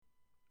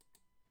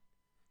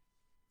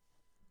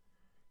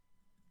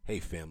Hey,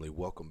 family,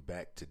 welcome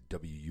back to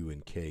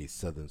WUNK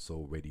Southern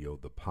Soul Radio,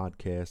 the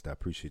podcast. I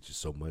appreciate you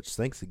so much.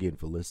 Thanks again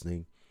for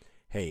listening.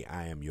 Hey,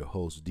 I am your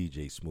host,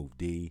 DJ Smooth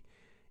D.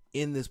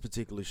 In this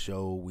particular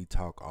show, we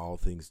talk all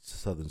things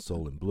Southern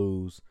Soul and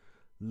Blues,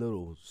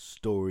 little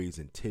stories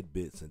and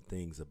tidbits and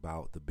things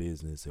about the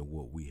business and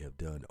what we have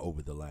done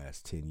over the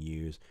last 10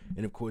 years.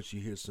 And of course,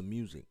 you hear some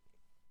music.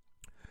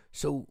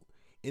 So,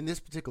 in this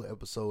particular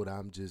episode,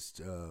 I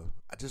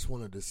just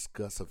want to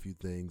discuss a few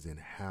things and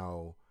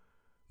how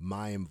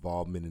my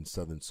involvement in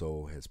Southern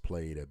Soul has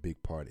played a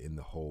big part in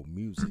the whole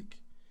music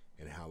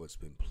and how it's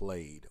been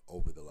played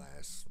over the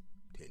last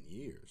 10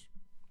 years.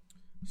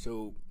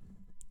 So,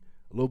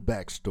 a little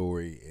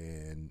backstory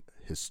and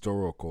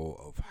historical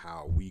of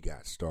how we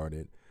got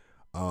started.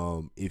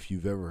 If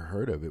you've ever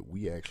heard of it,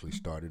 we actually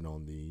started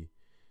on the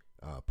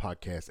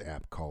podcast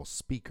app called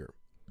Speaker.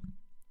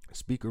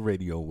 Speaker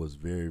Radio was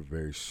very,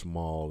 very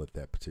small at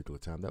that particular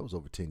time. That was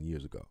over 10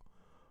 years ago.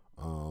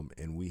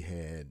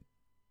 And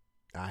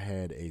I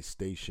had a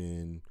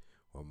station,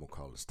 or I'm going to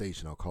call it a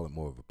station, I'll call it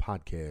more of a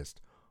podcast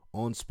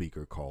on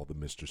Speaker called the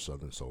Mr.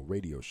 Southern Soul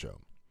Radio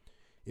Show.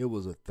 It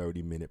was a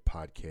 30-minute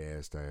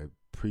podcast. I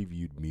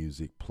previewed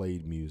music,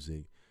 played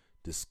music,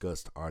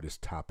 discussed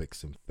artist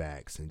topics and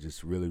facts, and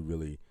just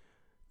really,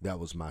 that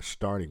was my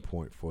starting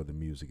point for the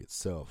music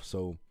itself.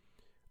 So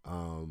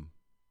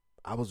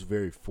I was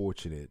very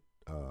fortunate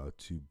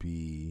to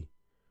be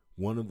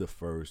one of the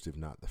first, if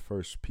not the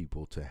first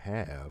people to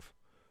have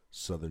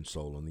Southern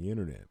Soul on the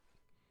internet.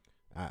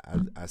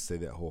 I say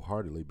that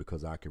wholeheartedly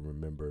because I can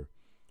remember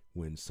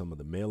when some of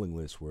the mailing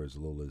lists were as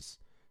little as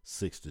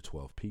 6 to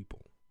 12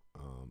 people.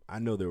 I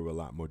know there were a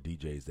lot more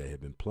DJs that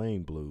had been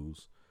playing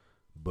blues,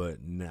 but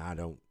I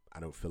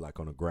don't feel like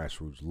on a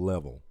grassroots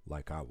level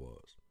like I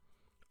was.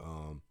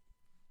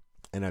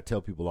 And I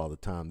tell people all the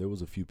time, there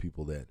was a few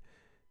people that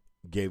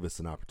gave us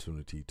an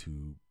opportunity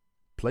to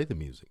play the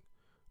music.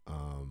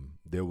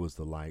 There was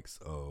the likes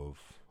of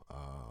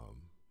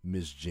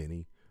Miss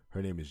Jenny.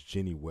 Her name is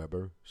Jenny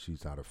Weber.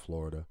 She's out of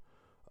Florida.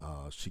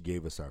 She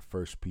gave us our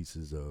first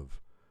pieces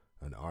of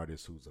an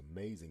artist who's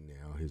amazing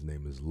now. His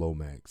name is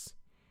Lomax.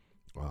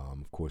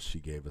 Of course, she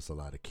gave us a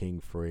lot of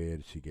King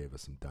Fred. She gave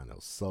us some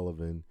Donnell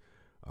Sullivan,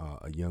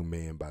 a young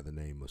man by the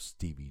name of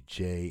Stevie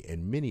J,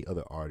 and many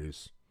other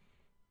artists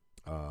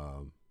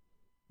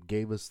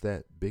gave us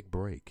that big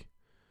break.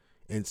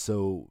 And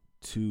so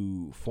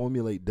to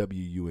formulate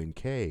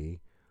WUNK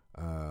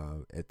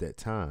at that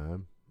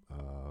time,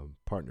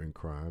 partner in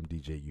crime,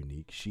 DJ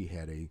Unique, she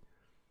had a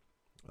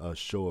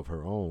show of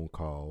her own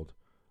called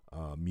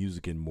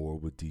Music and More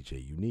with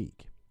DJ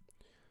Unique.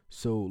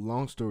 So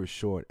long story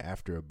short,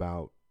 after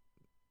about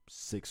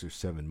 6 or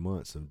 7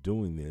 months of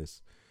doing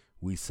this,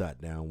 we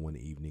sat down one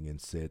evening and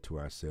said to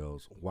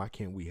ourselves, why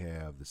can't we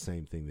have the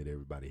same thing that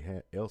everybody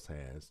else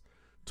has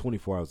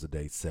 24 hours a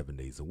day, 7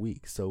 days a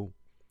week? So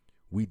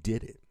we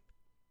did it.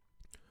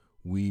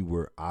 We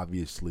were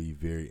obviously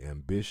very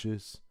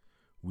ambitious.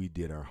 We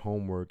did our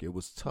homework. It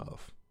was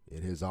tough.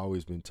 It has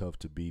always been tough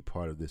to be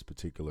part of this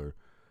particular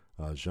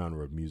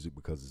genre of music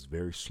because it's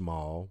very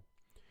small.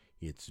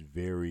 It's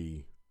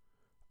very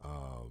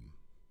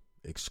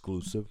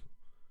exclusive.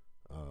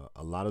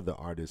 A lot of the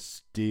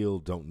artists still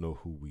don't know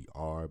who we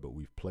are, but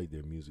we've played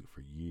their music for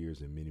years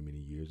and many, many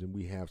years. And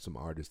we have some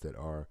artists that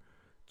are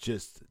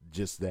just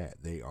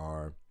that. They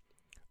are,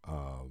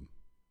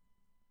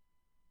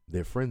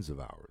 they're friends of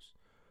ours.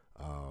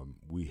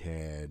 We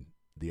had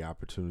the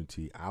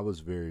opportunity. I was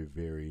very,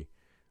 very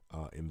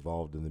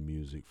involved in the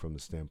music from the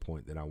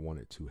standpoint that I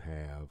wanted to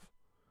have,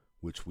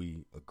 which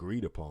we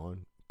agreed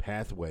upon,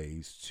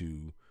 pathways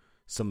to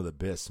some of the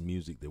best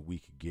music that we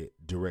could get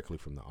directly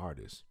from the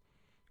artist.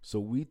 So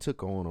we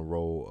took on a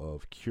role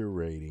of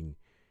curating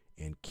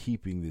and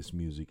keeping this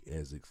music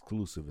as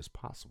exclusive as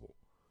possible,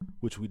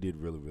 which we did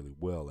really, really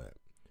well at.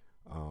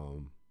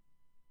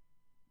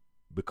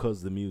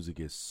 Because the music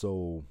is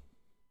so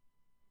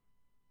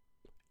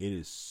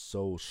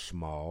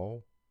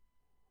small,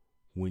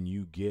 when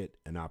you get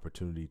an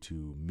opportunity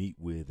to meet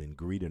with and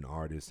greet an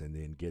artist and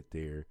then get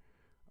their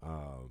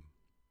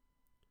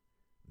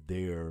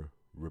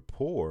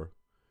rapport,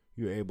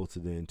 you're able to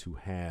then to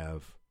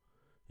have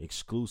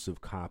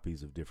exclusive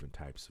copies of different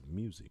types of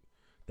music.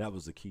 That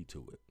was the key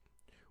to it.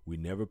 We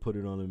never put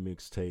it on a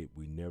mixtape.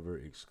 We never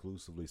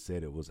exclusively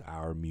said it was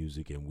our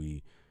music and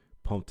we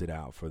pumped it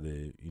out for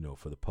the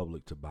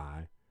public to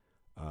buy.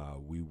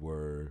 We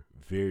were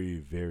very,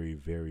 very,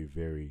 very,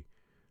 very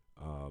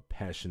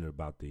passionate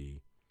about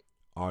the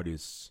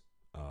artists,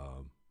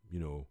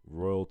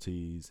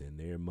 royalties and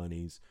their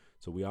monies.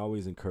 So we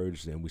always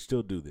encouraged, and we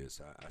still do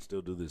this. I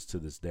still do this to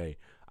this day.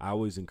 I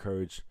always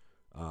encourage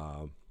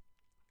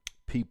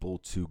people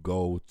to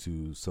go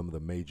to some of the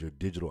major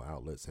digital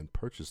outlets and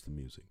purchase the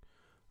music.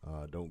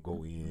 Don't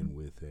go in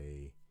with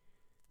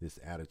this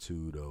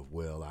attitude of,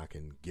 well, I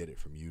can get it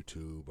from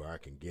YouTube or I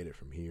can get it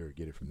from here or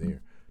get it from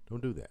there.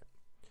 Don't do that.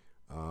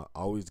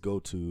 Always go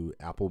to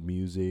Apple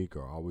Music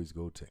or always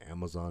go to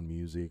Amazon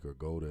Music or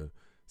go to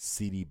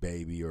CD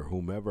Baby or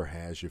whomever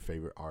has your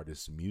favorite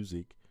artist's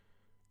music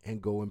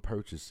and go and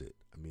purchase it.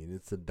 I mean,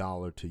 it's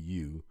 $1 to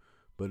you,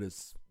 but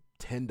it's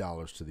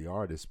 $10 to the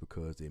artist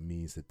because it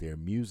means that their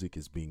music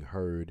is being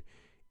heard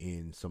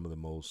in some of the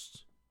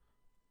most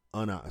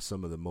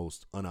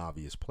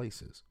unobvious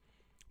places.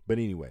 But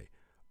anyway,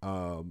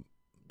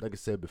 like I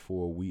said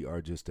before, we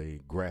are just a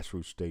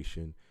grassroots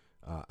station.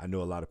 I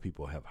know a lot of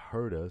people have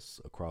heard us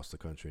across the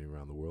country and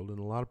around the world, and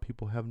a lot of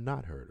people have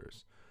not heard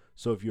us.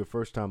 So if you're a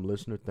first-time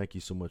listener, thank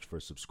you so much for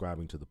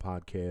subscribing to the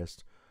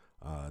podcast.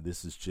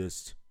 This is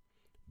just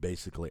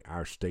basically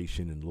our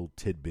station and little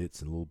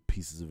tidbits and little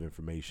pieces of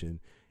information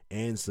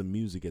and some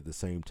music at the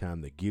same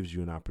time that gives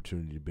you an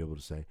opportunity to be able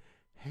to say,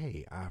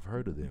 hey, I've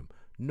heard of them.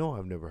 No,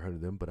 I've never heard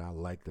of them, but I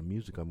like the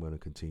music. I'm going to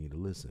continue to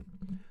listen.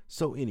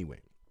 So anyway,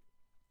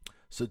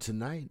 so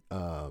tonight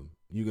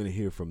you're going to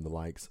hear from the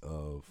likes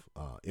of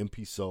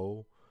MP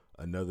Soul,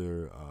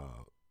 another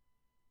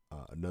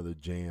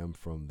jam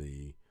from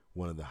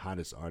one of the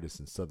hottest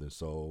artists in Southern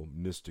Soul,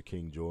 Mr.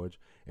 King George,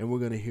 and we're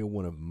going to hear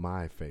one of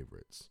my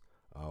favorites,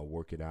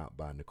 Work It Out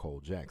by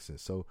Nicole Jackson.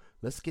 So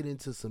let's get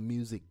into some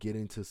music, get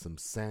into some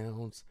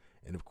sounds,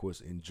 and of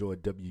course enjoy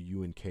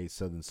WUNK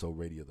Southern Soul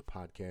Radio, the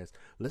podcast.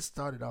 Let's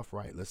start it off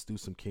right. Let's do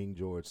some King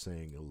George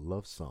saying a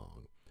love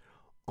song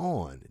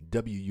on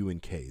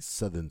WUNK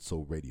Southern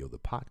Soul Radio, the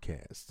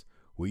podcast,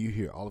 where you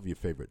hear all of your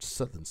favorite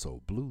Southern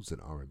Soul, blues,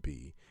 and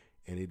R&B,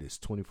 and it is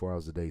 24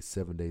 hours a day,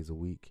 7 days a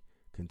week.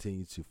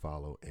 Continue to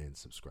follow and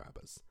subscribe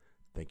us.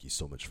 Thank you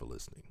so much for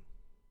listening.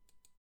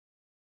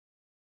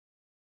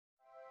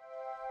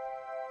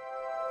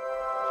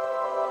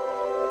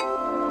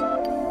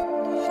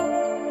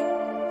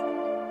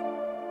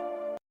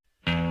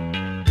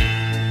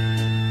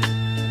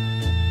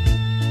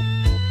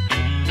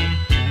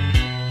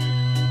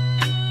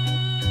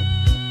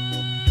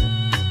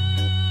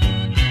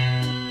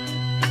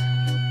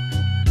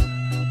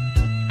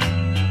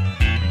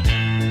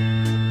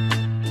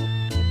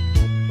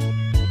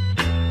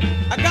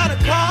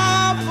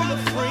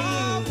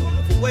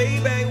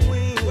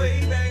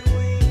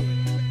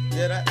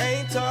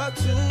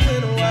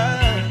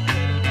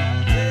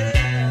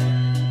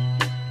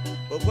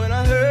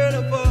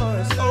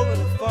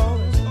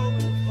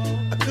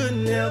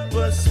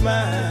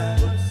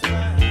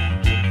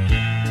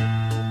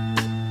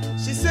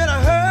 She said,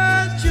 I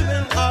heard you've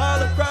been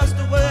all across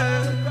the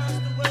world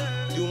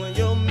doing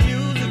your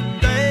music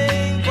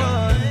thing,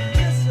 boy.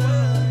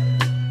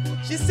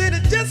 She said,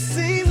 it just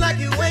seems like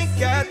you ain't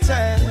got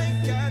time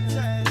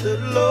to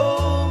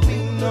love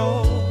me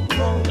no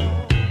more.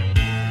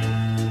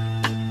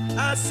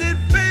 I said,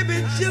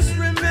 baby, just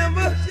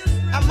remember,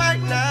 I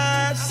might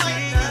not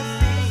see you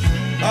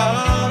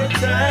all the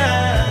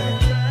time,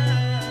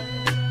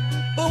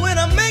 but when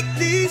I make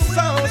these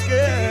songs,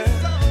 girl,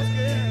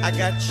 I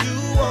got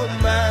you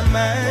on my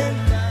mind.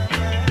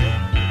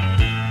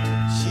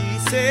 She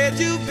said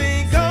you've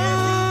been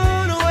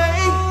gone away,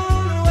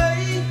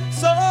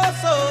 so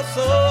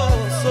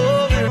long.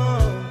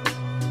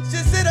 She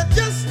said I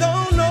just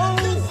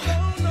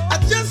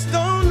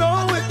don't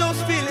know if those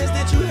feelings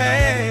that you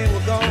had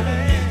were gone.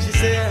 She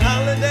said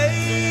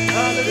holiday,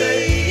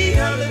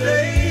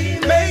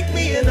 make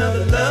me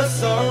another love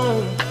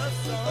song,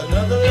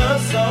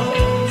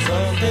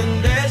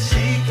 something that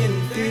she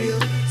can feel,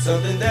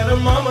 something that her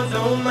mama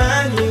don't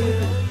mind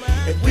hearing,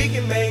 and we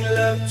can make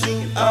love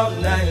to all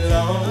night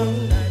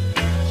long.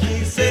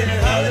 She said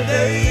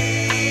holiday,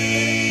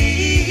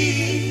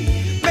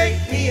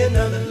 make me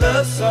another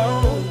love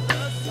song,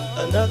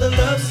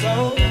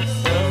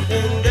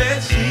 something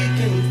that she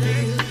can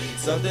feel,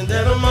 something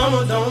that her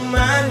mama don't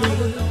mind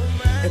hearing,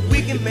 and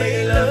we can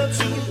make love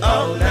to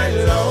all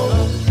night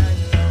long.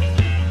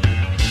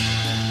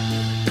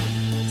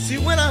 See,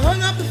 when I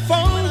hung up the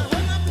phone,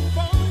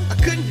 I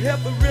couldn't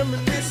help but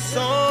reminisce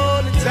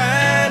on the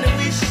time that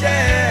we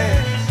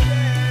shared,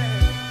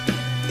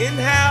 and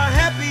how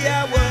happy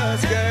I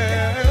was,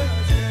 girl,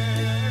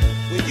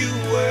 when you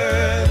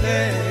were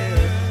there.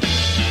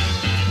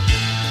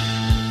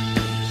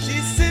 She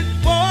said,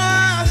 boy,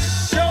 I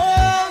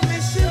sure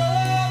miss you,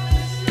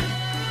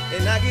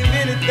 and I give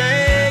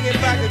anything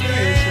if I could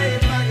kiss you.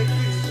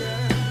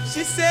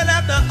 She said,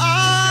 after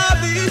all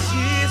these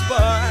years, boy,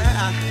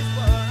 I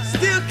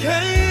still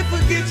can't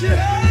forget you.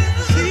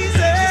 She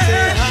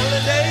said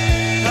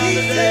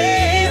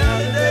holiday,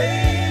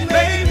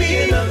 make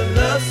me another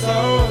love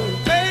song,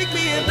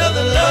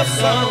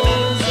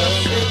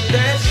 something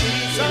that she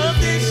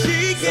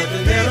can,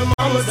 something that her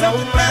mama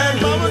don't mind,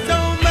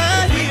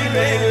 we can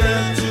make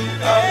love to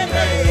all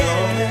night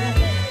long.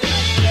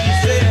 She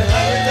said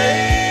holiday,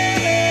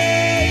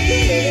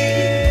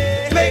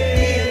 make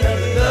me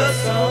another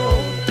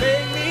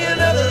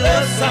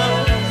love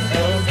song,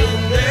 something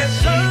that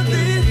she can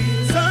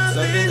feel,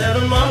 something that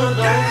her mama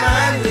don't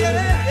mind,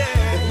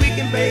 and we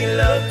can make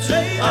love to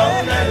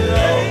all night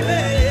long.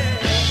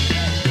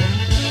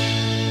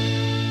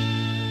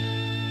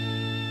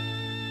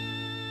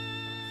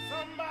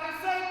 Somebody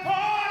say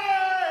party!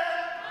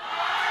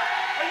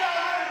 Are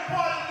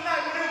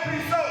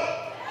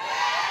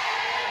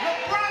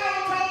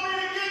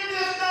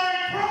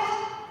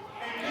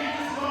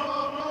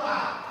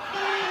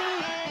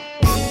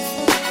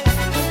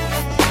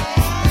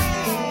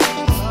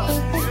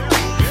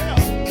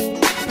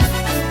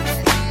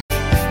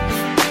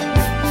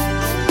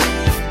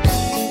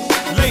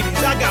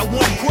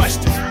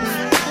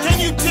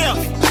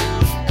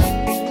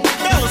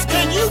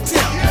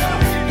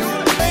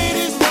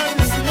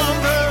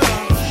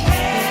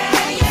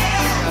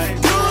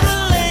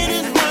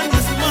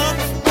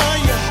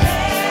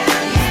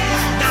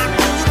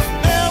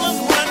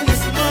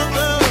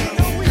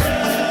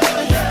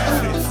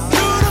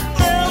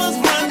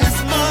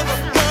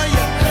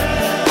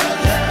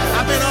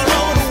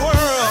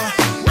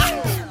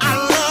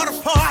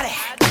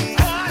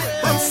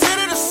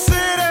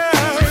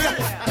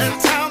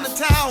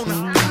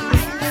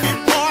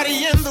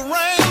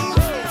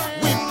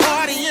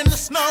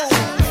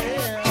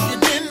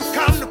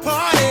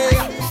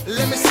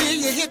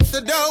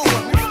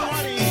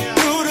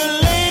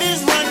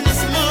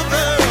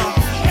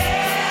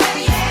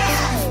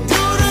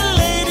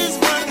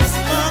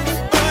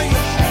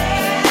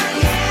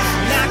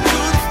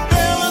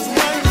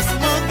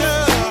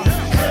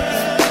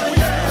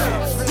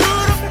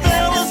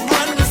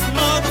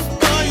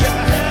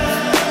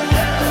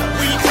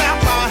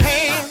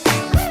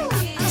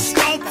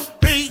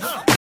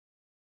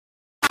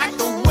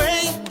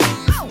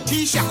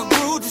G Shock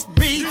grew this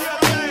beat. We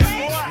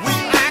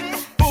act a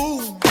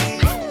fool.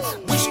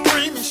 We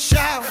scream and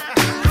shout.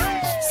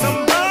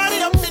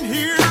 Somebody up in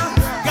here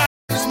got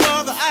his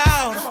mother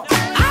out.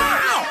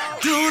 Ow!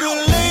 Do the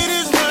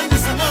ladies run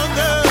this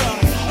mother?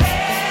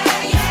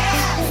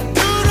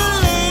 Do the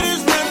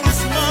ladies run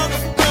this mother?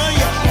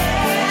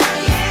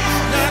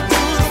 Now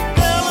do the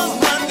fellas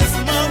run this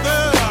mother?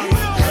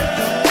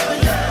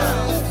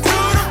 Do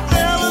the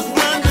fellas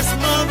run this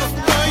mother?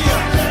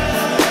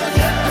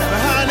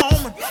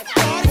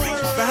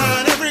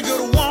 Behind every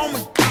good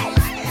woman,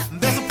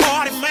 there's a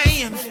party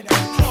man.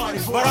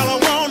 But all I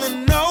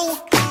wanna know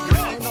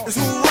is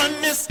who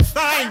run this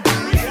thing.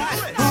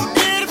 Who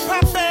did it,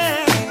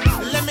 Papa?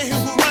 Let me hear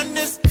who run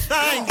this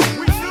thing. Do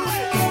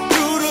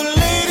the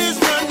ladies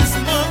run this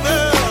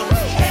mother?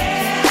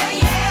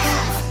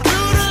 Do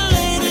the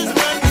ladies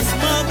run this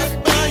mother?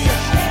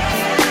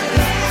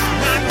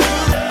 Now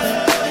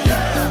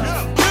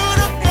do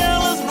the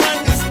fellas run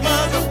this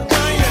mother?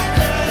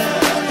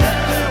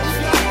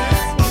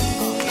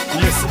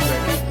 Listen,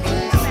 baby,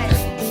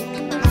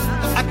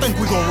 I think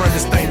we gonna run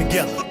this thing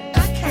together.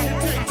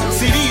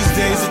 See, these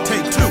days it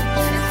take two,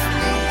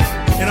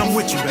 and I'm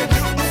with you, baby.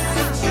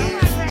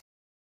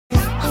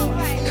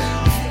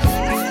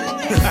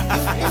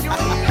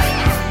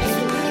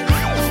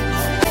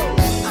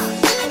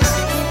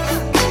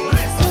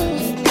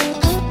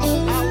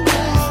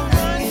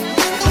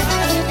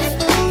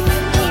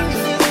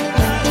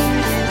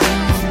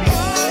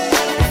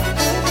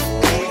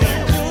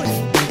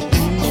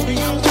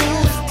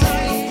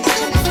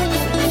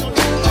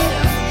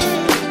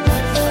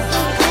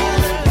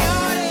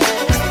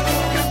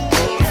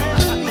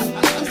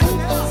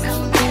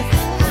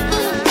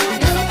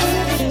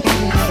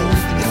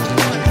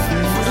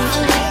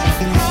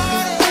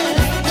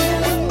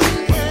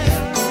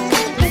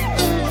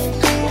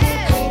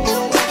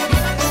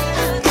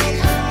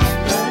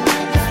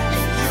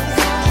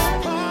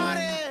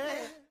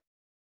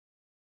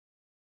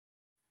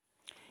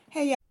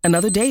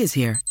 Another day is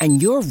here,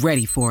 and you're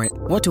ready for it.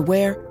 What to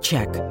wear?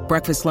 Check.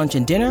 Breakfast, lunch,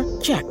 and dinner?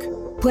 Check.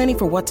 Planning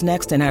for what's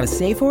next and how to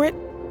save for it?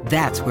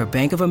 That's where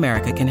Bank of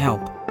America can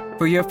help.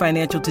 For your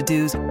financial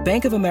to-dos,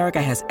 Bank of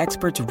America has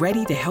experts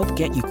ready to help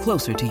get you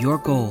closer to your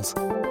goals.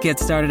 Get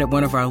started at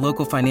one of our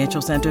local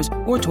financial centers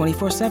or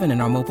 24/7 in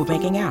our mobile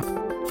banking app.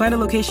 Find a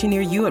location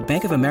near you at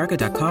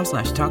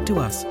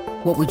bankofamerica.com/talktous.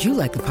 What would you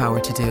like the power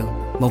to do?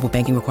 Mobile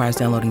banking requires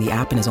downloading the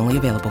app and is only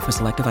available for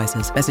select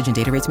devices. Message and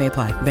data rates may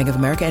apply. Bank of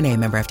America NA,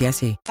 member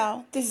FDIC.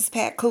 This is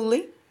Pat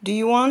Cooley. Do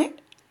you want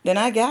it? Then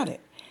I got it.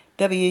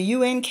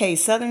 WUNK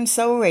Southern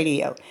Soul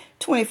Radio.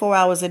 24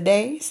 hours a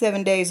day,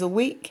 7 days a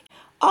week.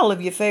 All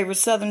of your favorite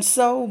Southern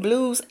Soul,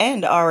 Blues,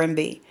 and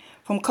R&B.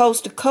 From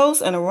coast to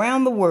coast and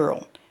around the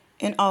world.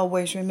 And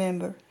always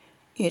remember,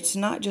 it's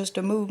not just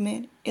a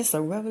movement, it's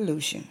a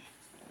revolution.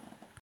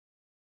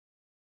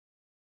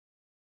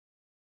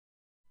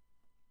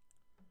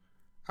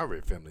 All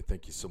right, family,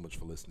 thank you so much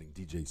for listening.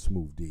 DJ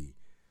Smooth D,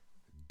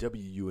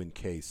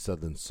 WUNK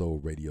Southern Soul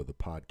Radio, the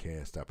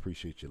podcast. I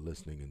appreciate you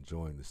listening,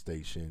 enjoying the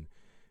station,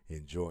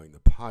 enjoying the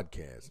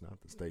podcast,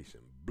 not the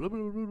station. Blah,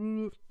 blah, blah,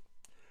 blah.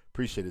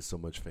 Appreciate it so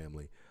much,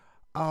 family.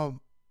 I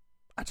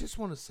just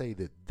want to say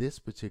that this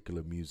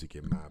particular music,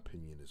 in my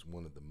opinion, is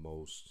one of the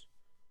most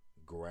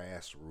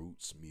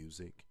grassroots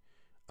music.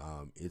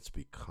 It's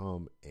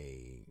become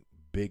a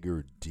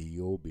bigger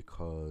deal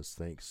because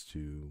thanks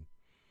to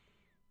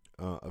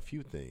a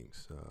few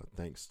things,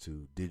 thanks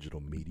to digital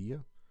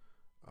media,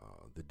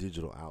 the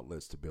digital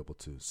outlets to be able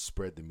to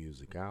spread the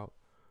music out,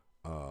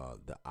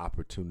 the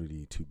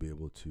opportunity to be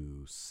able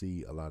to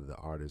see a lot of the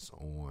artists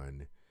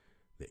on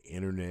the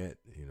internet,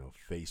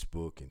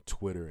 Facebook and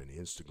Twitter and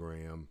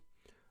Instagram.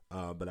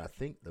 But I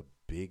think the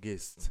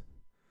biggest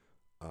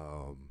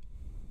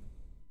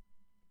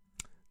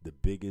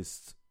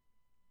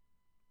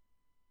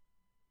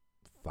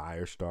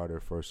fire starter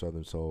for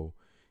Southern Soul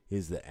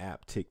is the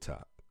app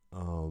TikTok.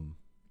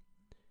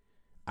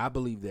 I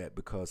believe that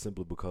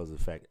simply because of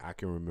the fact I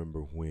can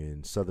remember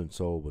when Southern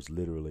Soul was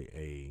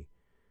literally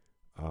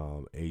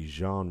a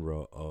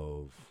genre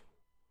of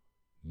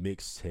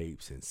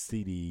mixtapes and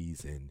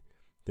CDs and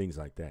things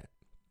like that.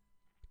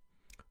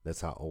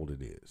 That's how old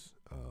it is.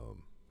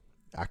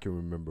 I can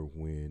remember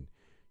when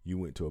you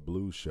went to a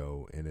blues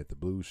show, and at the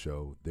blues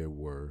show there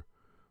were,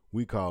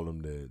 we call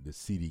them the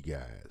CD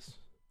guys.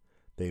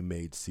 They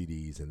made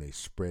CDs and they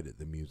spreaded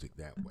the music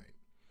that way.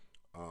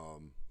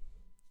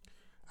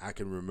 I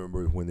can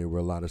remember when there were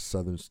a lot of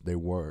there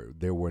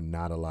were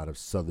not a lot of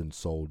Southern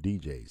Soul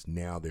DJs.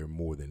 Now there are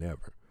more than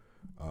ever.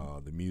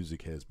 The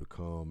music has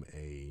become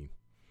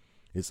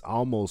it's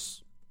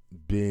almost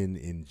been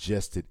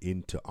ingested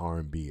into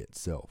R&B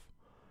itself.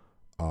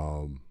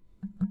 And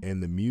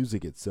the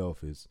music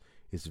itself is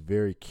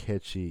very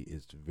catchy.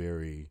 It's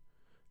very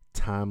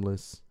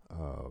timeless.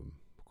 Of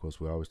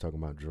course, we're always talking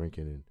about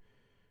drinking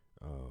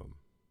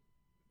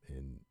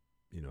and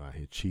I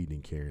hear cheating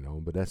and carrying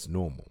on, but that's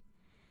normal.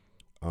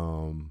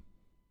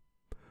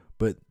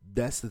 But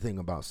that's the thing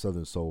about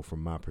Southern Soul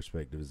from my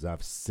perspective is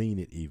I've seen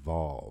it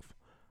evolve.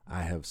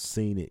 I have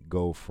seen it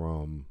go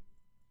from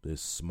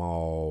this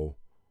small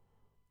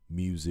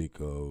music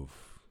of,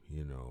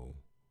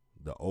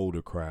 the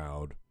older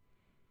crowd,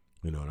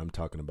 and I'm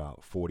talking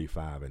about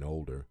 45 and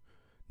older.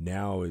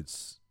 Now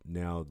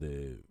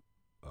the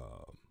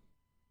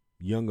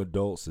young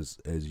adults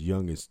as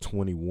young as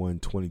 21,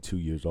 22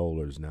 years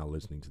old is now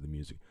listening to the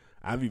music.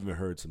 I've even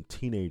heard some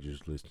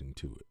teenagers listening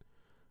to it.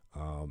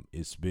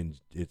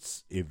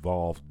 It's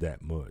evolved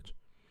that much.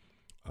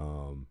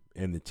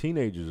 And the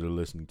teenagers are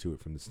listening to it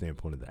from the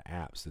standpoint of the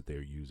apps that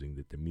they're using,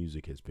 that the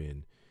music has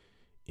been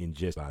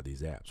ingested by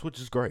these apps, which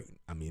is great.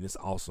 I mean, it's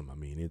awesome. I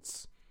mean,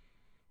 it's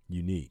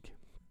unique.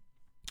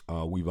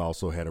 We've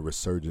also had a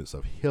resurgence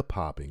of hip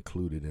hop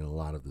included in a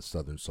lot of the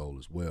Southern Soul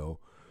as well,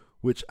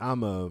 which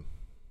I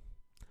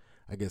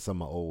guess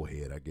I'm an old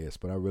head,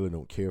 but I really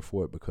don't care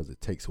for it because it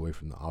takes away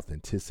from the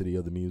authenticity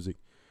of the music.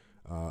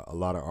 A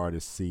lot of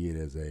artists see it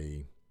as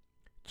a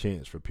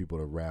chance for people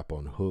to rap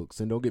on hooks.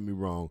 And don't get me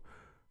wrong,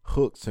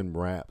 hooks and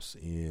raps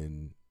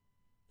in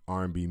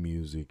R&B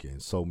music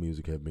and soul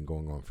music have been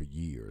going on for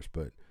years,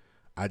 but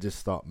I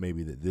just thought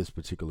maybe that this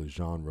particular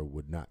genre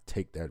would not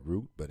take that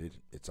route, but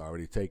it's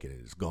already taken it.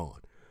 It's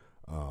gone.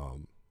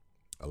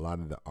 A lot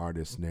of the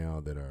artists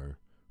now that are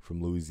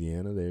from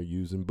Louisiana, they're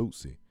using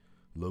Bootsy,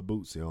 Lil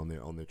Bootsy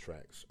on their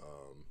tracks.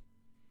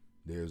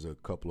 There's a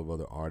couple of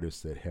other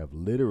artists that have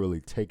literally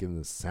taken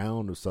the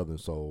sound of Southern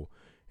Soul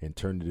and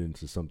turned it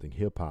into something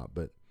hip hop,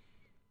 but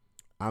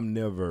I've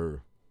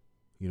never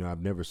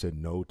said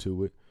no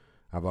to it.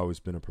 I've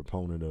always been a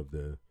proponent of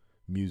the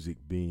music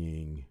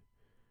being,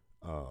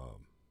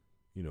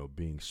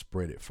 being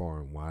spread it far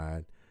and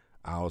wide.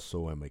 I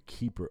also am a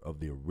keeper of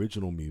the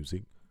original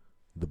music,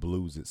 the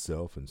blues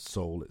itself and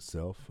soul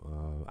itself.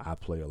 I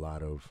play a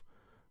lot of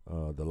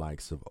the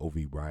likes of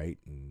O.V. Wright,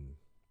 and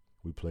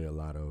we play a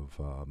lot of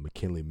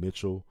McKinley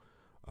Mitchell,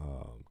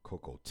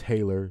 Coco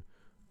Taylor,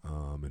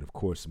 and of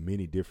course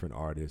many different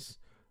artists.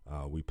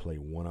 We play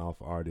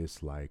one-off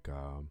artists like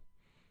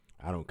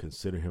I don't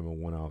consider him a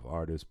one-off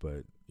artist,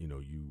 but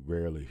you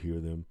rarely hear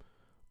them.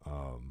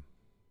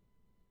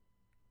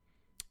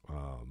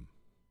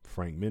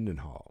 Frank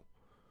Mendenhall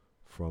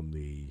from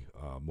the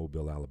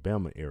Mobile,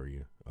 Alabama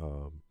area.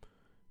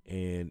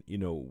 And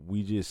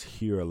we just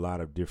hear a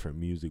lot of different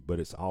music, but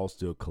it's all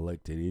still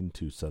collected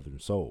into Southern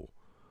Soul.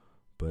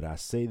 But I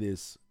say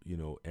this,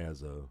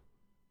 as a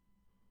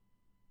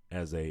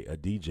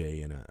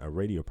DJ and a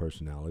radio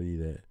personality,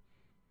 that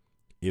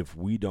if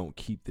we don't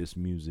keep this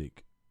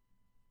music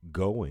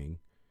going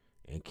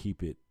and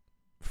keep it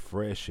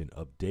fresh and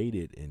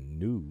updated and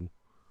new,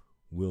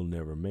 we'll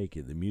never make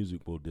it. The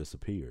music will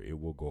disappear. It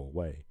will go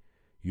away.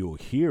 You'll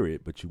hear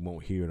it, but you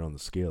won't hear it on the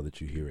scale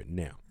that you hear it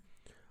now.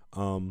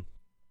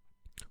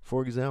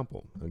 For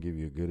example, I'll give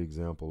you a good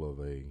example of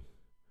a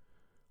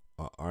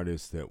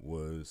artist that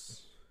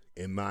was,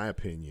 in my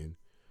opinion,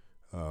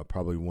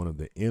 probably one of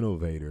the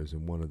innovators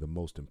and one of the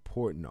most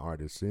important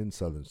artists in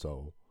Southern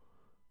Soul,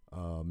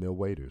 Mel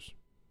Waiters.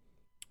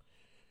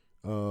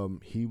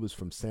 He was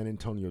from San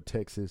Antonio,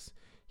 Texas.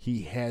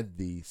 He had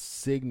the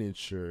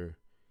signature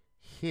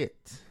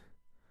hit,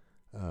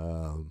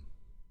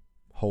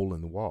 Hole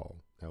in the Wall.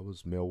 That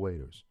was Mel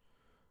Waiters.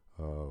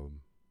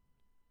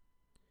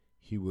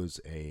 He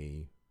was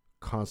a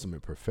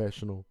consummate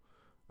professional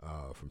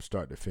from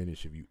start to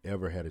finish. If you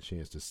ever had a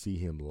chance to see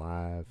him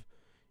live,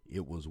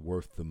 it was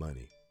worth the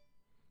money.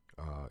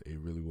 It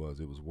really was.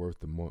 It was worth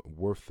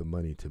the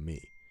money to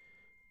me.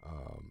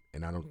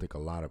 And I don't think a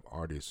lot of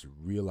artists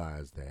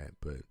realize that,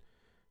 but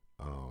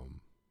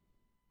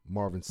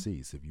Marvin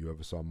Cease, if you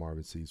ever saw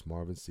Marvin Cease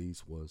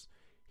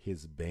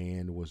his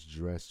band was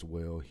dressed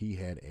well. He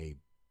had a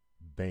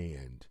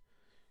band.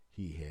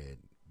 He had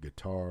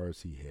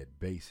guitars, he had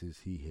basses,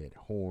 he had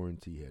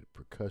horns, he had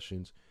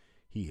percussions,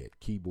 he had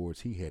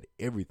keyboards, he had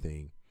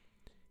everything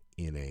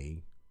in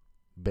a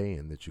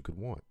band that you could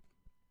want.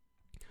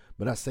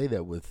 But I say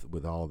that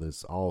with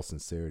all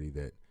sincerity,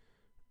 that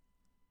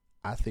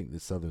I think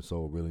that Southern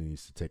Soul really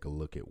needs to take a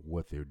look at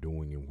what they're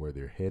doing and where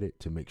they're headed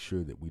to make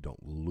sure that we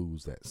don't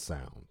lose that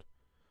sound.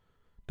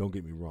 Don't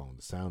get me wrong,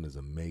 the sound is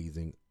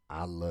amazing.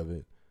 I love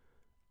it.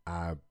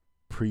 I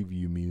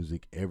preview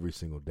music every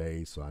single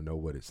day, so I know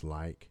what it's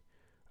like.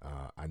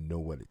 I know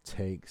what it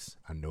takes.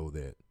 I know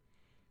that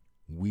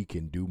we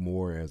can do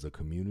more as a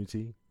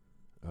community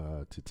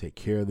to take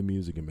care of the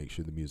music and make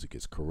sure the music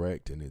is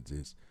correct and it's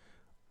as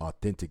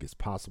authentic as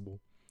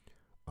possible.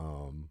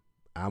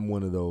 I'm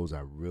one of those. I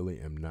really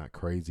am not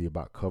crazy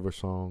about cover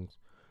songs.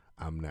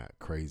 I'm not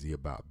crazy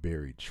about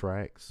buried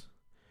tracks.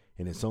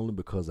 And it's only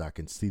because I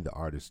can see the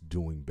artist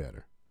doing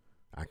better.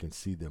 I can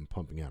see them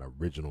pumping out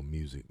original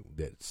music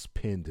that's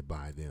penned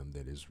by them,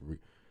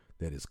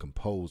 that is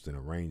composed and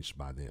arranged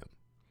by them.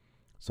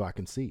 So I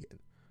can see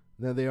it.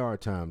 Now, there are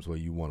times where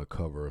you want to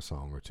cover a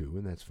song or two,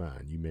 and that's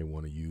fine. You may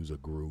want to use a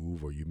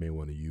groove, or you may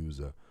want to use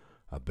a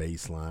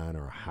bass line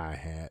or a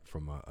hi-hat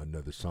from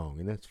another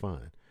song, and that's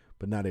fine.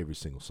 But not every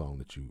single song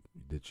that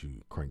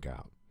you crank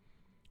out.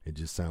 It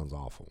just sounds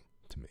awful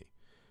to me.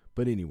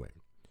 But anyway,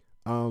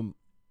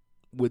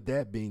 with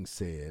that being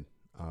said,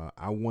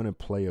 I want to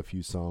play a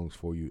few songs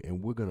for you,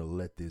 and we're going to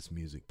let this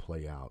music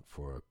play out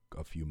for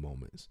a few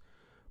moments.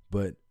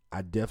 But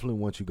I definitely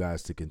want you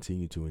guys to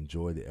continue to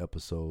enjoy the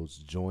episodes.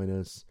 Join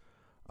us.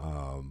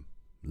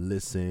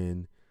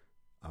 Listen.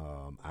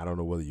 I don't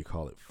know whether you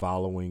call it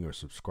following or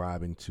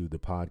subscribing to the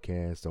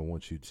podcast. I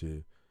want you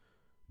to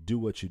do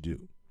what you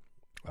do.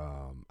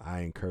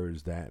 I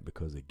encourage that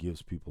because it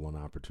gives people an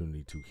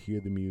opportunity to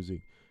hear the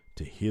music,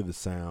 to hear the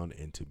sound,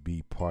 and to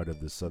be part of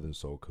the Southern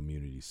Soul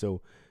community.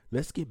 So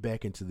let's get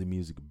back into the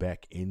music,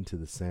 back into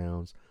the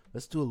sounds.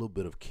 Let's do a little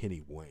bit of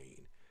Kenny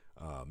Wayne,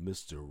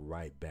 Mr.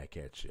 Right Back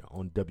at You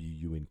on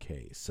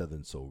WUNK,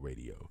 Southern Soul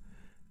Radio,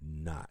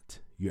 not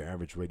your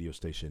average radio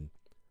station.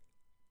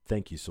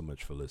 Thank you so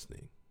much for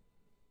listening.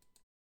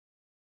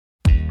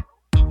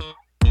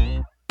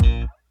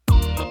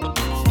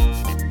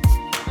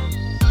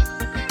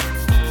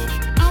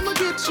 I'ma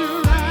get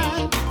you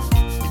right,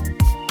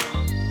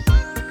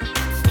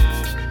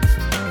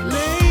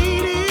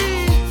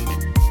 lady.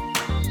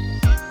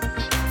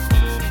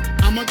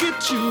 I'ma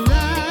get you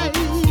right.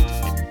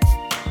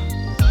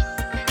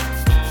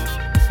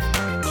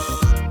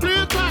 3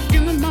 o'clock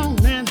in the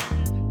morning,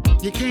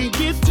 you can't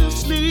get to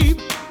sleep.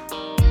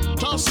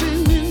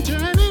 Tossing and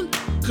turning,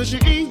 'cause you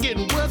ain't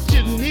getting what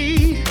you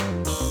need.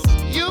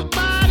 Your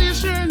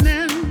body's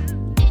yearning,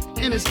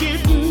 and it's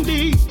getting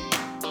deep.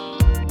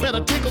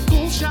 Better take a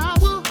cold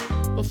shower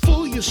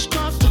before you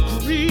start to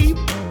creep.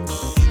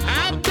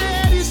 I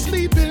bet he's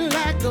sleeping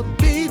like a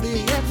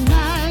baby at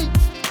night.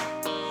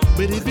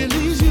 But if he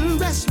leaves you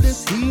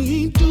restless,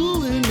 he ain't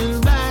doing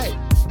it right.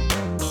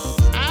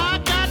 I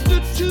got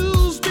the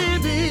tools,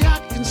 baby, I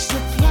can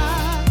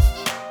supply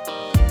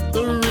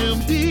the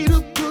remedy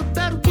to put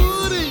that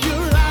wood in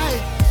your eye.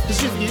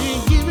 'Cause if you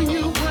ain't giving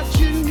you what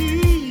you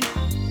need,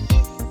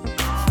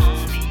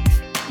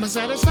 my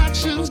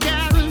satisfaction's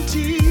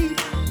guaranteed.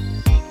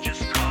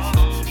 Just call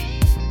on me.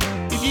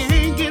 If you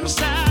ain't getting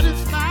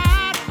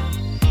satisfied,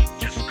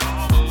 just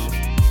call on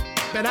me.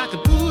 Bet I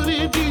could put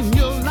it in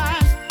your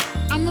life.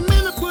 I'm the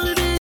man that put it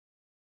in.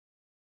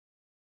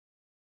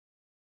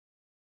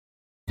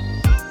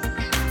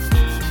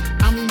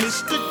 I'm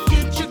Mr.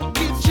 Get you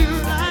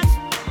right.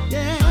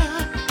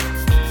 Yeah.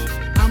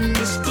 I'm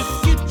Mr.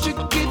 Get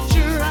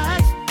you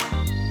right.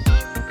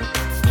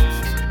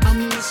 I'm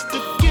Mr.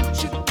 Get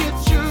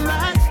you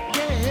right.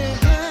 Yeah.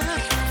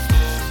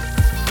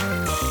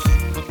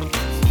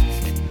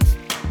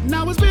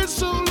 Now it's been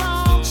so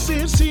long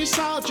since he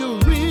saw your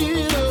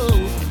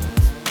riddle,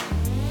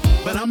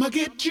 but I'ma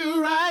get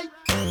you right.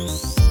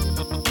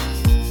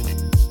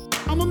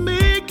 I'ma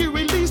make you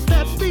release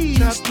that beast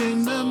trapped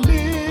in the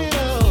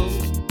middle,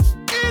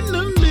 in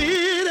the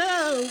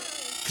middle.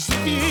 'Cause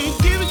if he ain't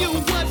giving you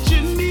what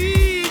you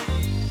need,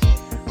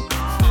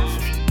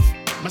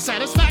 my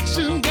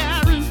satisfaction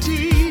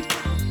guaranteed.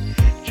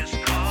 Just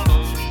call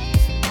on me.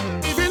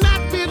 If you're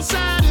not been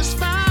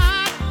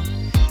satisfied,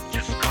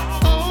 just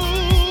call on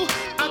me. Oh,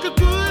 I could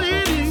put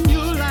it in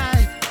your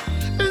life.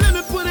 Let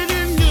me put it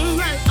in your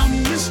life. I'm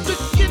Mr.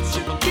 Get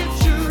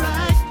you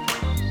right.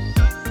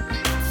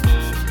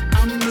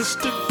 I'm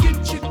Mr. Get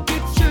you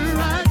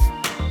right.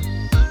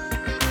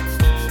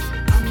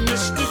 I'm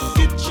Mr.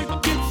 Get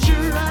you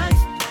right.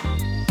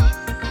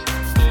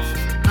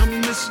 I'm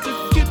Mr.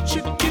 Get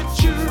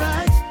you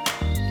right.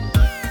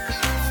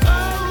 Oh,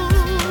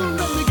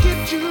 let me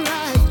get you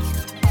right.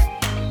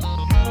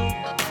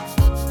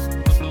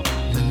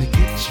 Let me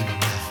get you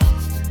right.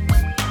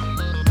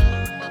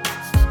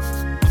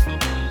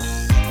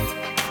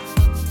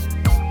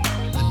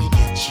 Let me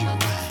get you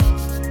right.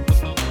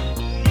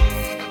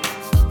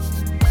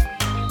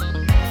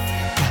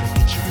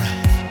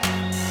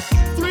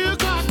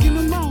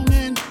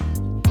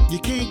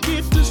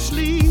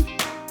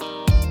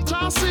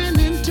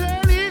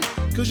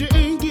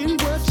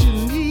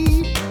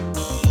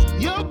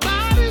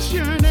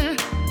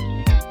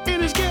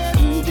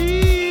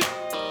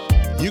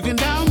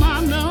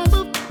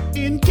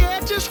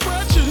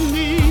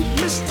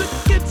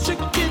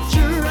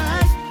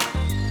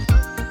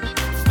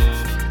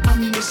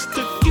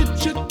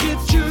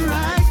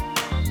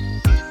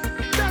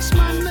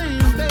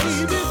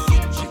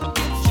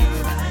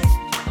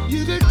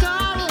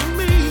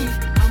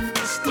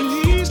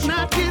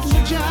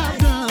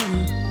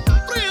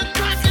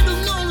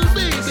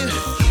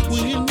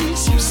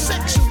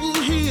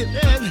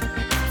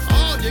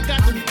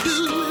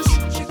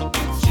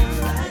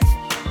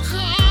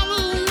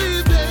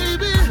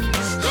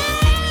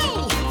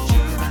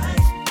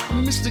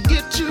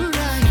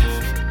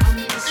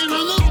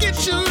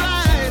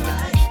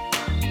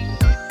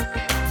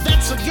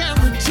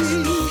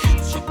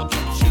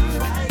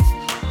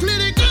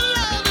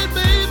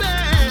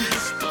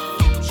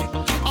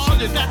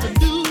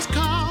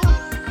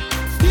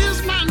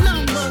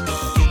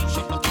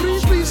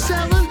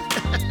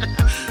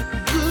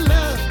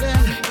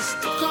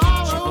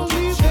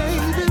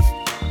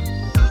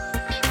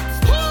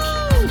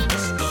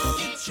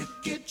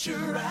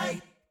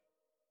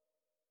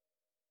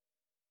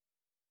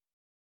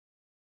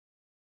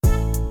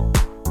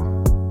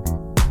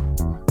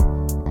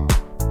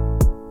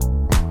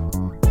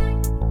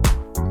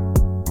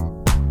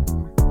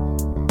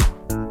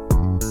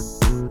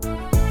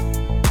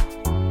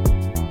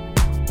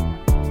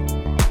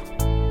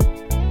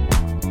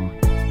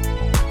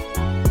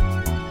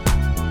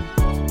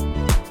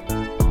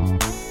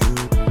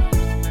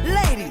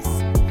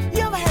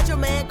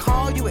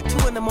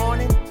 in the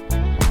morning,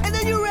 and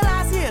then you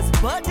realize he has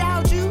bugged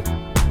out you.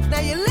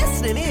 Now you're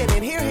listening in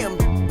and hear him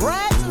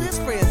brag to his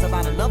friends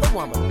about another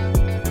woman,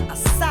 a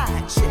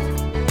side chick.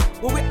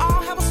 Well, we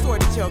all have a story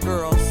to tell,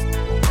 girls,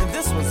 and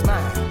this one's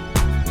mine.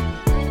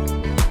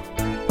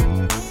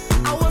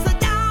 I was a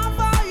down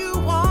for you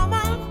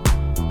woman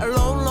a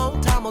long, long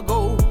time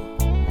ago.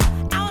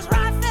 I was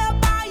right there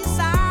by your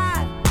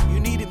side. You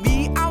needed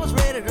me, I was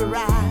ready to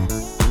ride.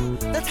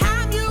 The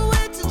time you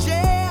went to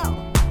jail,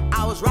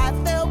 I was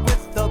right there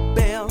with the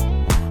bell.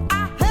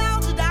 I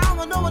held you down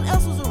when no one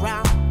else was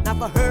around. Now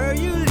for her,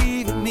 you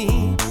leaving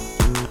me.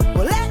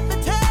 Well, let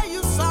me tell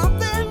you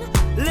something.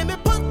 Let me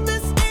put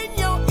this in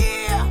your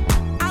ear.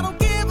 I don't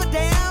give a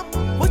damn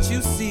what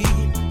you see.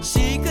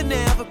 She could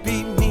never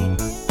beat me.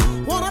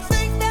 Wanna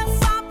think there's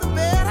something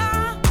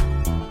better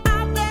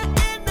out there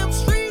in them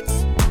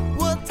streets?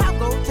 Well, time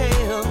gon'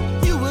 tell.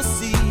 You will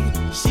see.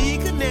 She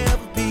could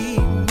never beat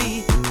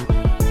me.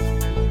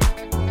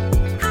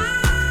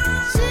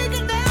 She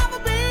could never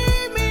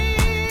beat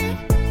me.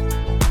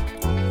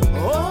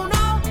 Oh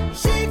no,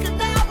 she could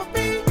never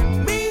beat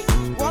me.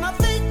 Wanna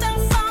think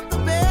there's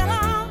something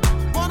better.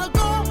 Wanna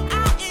go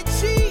out and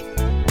cheat.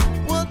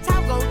 Well,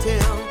 time gon'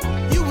 tell.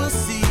 You will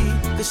see.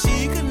 Cause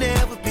she could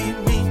never beat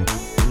me.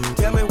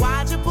 Tell me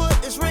why'd you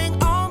put this ring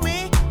on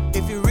me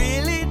if you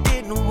really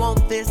didn't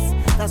want this?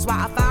 That's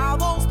why I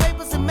filed those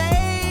papers in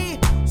May,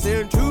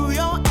 sent to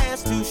your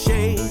ass to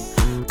shade.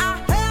 I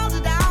held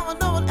you down when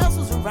no one else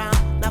was around.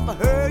 Now for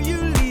her, you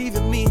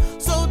leaving me.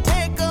 So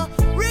take a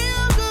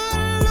real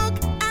good look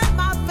at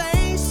my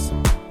face.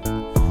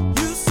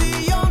 You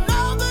see you're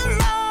no good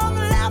love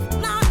left,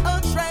 not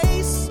a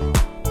trace.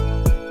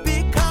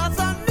 Because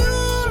a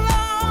new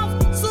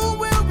love soon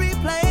will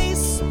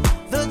replace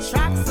the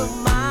tracks of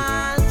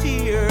my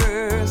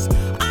tears.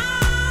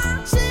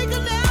 She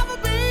could never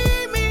be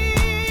me.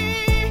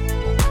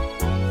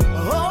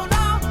 Oh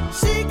no,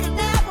 she could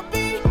never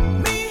be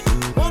me.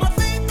 Wanna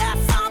think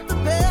that's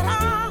something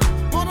better.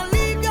 Wanna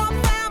leave your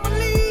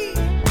family.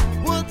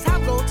 Well,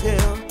 time gon'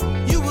 tell.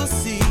 You will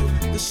see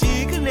that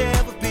she could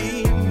never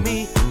be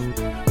me.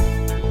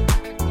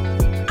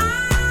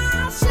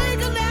 She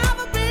could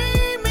never be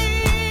me.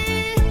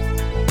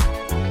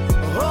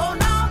 Oh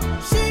no,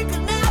 she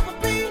could never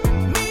be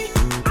me.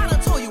 I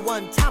done told you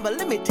one time, but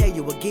let me tell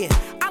you again.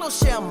 I don't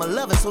share my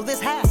loving, so this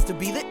has to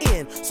be the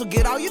end. So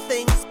get all your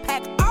things,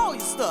 pack all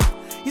your stuff.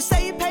 You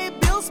say you pay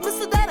bills,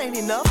 mister, that ain't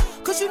enough.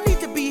 Cause you need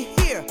to be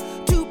here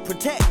to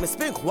protect me,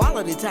 spend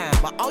quality time.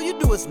 But all you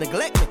do is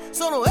neglect me.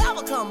 So don't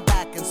ever come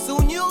back, and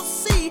soon you'll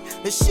see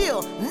that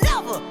she'll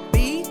never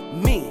be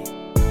me.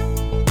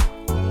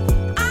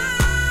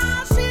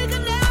 She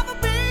could never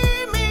be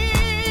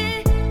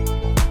me.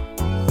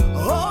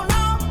 Oh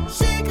no,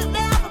 she could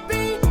never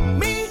be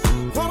me.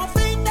 Wanna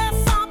think there's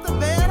something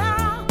better.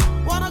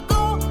 Wanna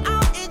go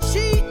out and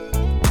cheat.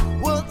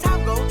 Well,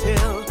 time gon'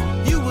 tell.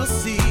 You will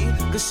see.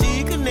 Cause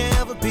she could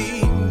never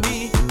be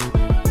me.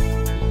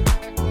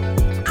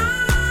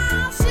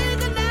 She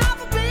could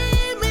never be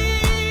me.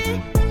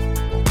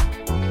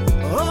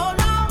 Oh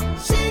no,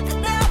 she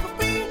could never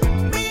be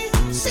me.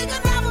 She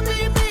could never be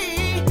me.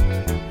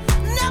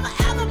 Never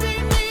ever be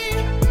me.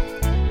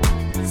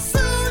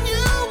 Soon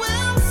you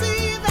will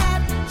see that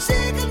she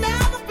could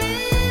never be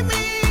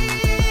me.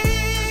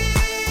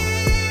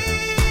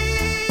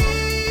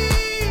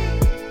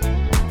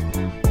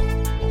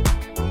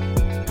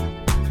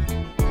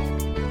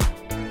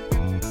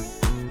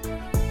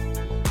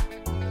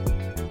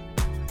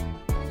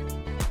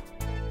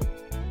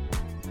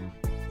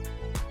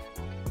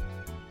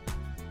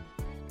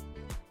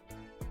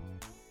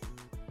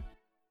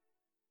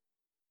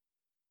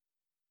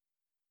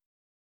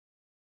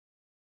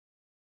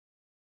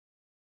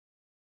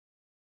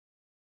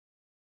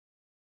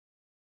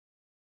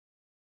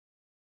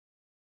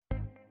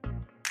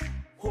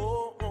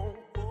 Oh, oh,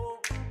 oh,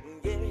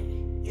 yeah,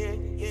 yeah,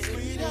 yeah.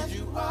 Sweet as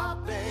you are,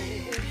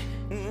 baby.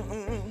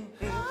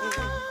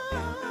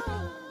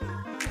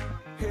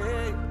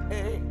 Hey,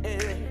 hey,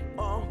 hey,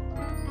 oh.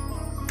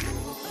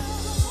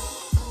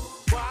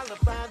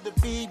 Qualified to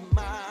be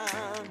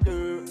my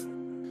girl,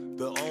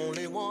 the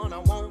only one I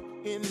want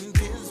in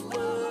this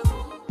world.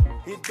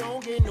 It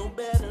don't get no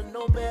better,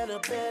 better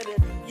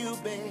than you,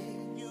 babe.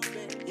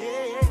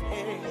 Yeah.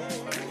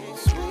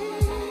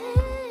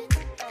 Sweet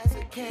as a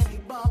candy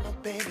baller,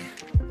 baby.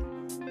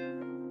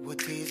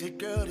 What is it,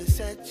 girl, to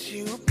set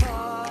you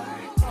apart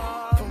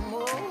from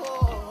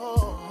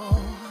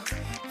all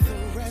the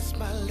rest,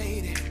 my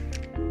lady?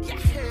 Yeah.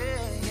 Baby,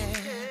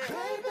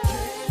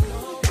 can't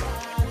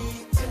nobody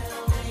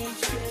tell me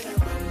shit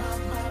about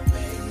my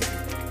baby.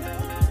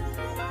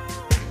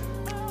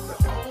 The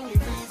only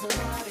reason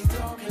why they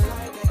talking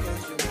like that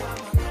is you're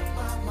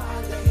my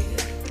lady.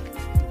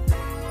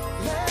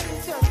 Let me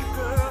tell you,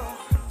 girl,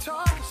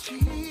 talk is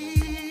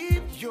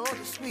cheap. You're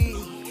the sweet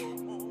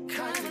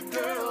kind of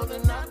girl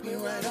that knock me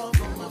right off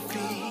on my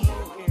feet.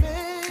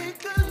 Make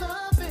the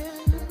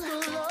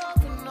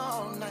loving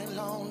all night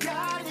long.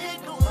 Got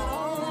it going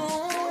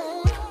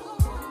on.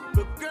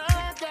 The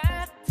girl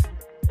that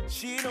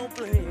she don't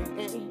play.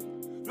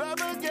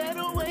 Rather get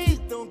away,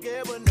 don't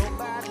care what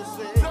nobody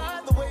says.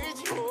 Love the way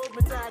she holds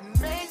me tight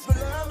and makes me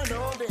love me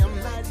all damn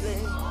nightly.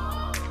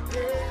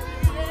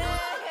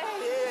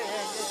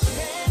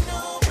 Can't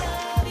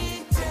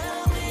nobody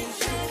tell me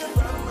shit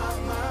about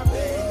my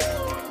baby.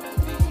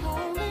 The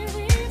only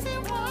reason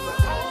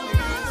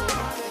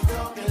why they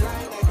talking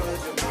like that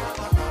 'cause you're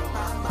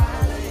my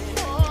lady.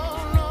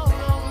 Oh, no.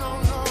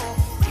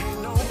 Can't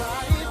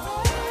nobody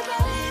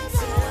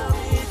tell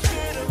me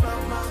shit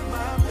about my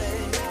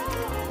baby.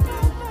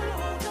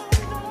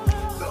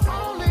 The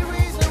only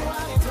reason why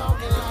they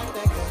talking like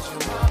that 'cause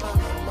you're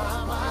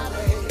my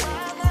lady.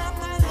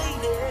 My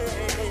lady.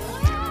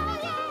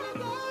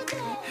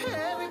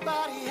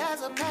 Everybody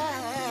has a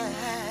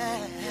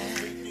past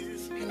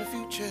in the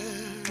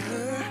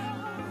future,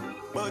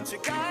 but you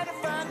gotta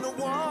find the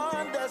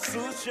one that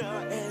suits you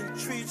and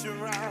treats you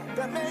right,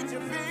 that makes you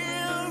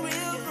feel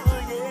real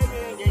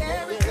good.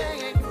 Yeah.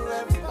 Everything ain't for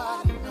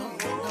everybody, no.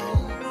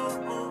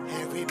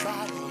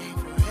 Everybody ain't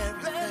for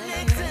everything. Let me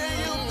tell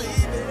you,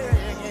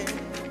 baby,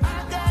 I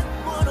got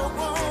what I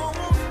want.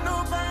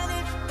 Nobody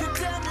can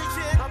tell me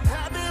shit. I'm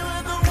happy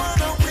with the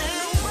one I'm with.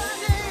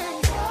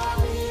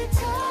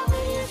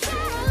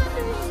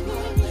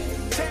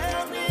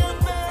 Tell me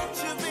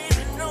about you,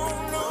 baby. No.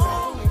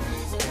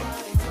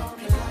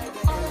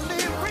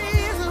 Only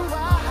reason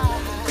why,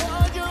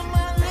 'cause you're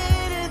my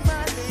lady,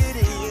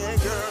 yeah,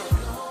 girl.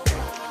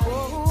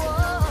 Oh.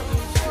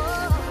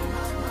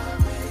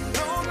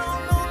 No.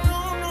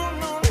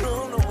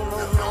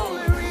 The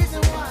only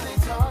reason why they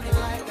talking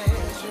like that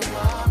is you're my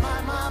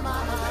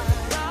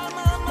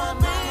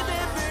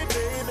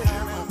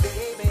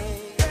baby.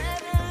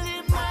 Better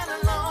leave mine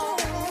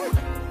alone.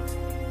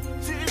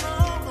 She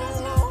don't go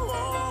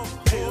on,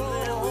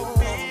 chillin' with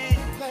me.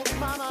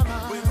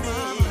 With me.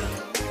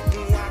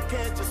 Why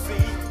can't you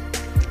see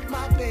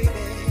my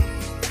baby?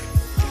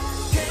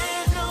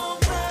 Can't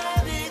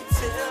nobody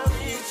tell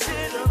me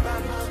shit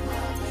about my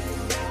baby.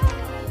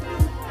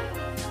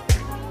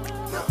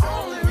 The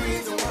only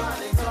reason why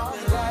they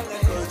talking like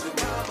that 'cause you're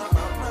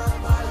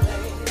my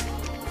lady.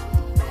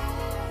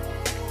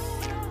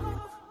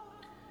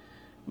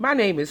 My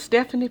name is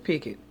Stephanie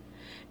Pickett,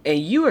 and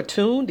you are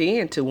tuned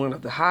in to one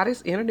of the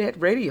hottest internet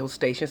radio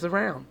stations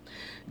around,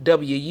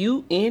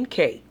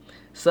 WUNK,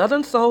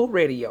 Southern Soul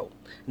Radio,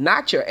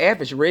 not your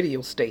average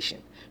radio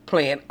station,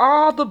 playing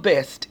all the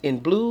best in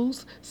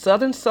blues,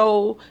 Southern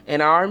Soul,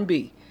 and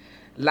R&B,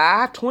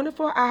 live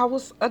 24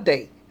 hours a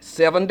day,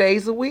 7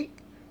 days a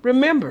week.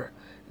 Remember,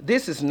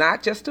 this is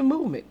not just a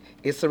movement,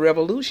 it's a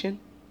revolution.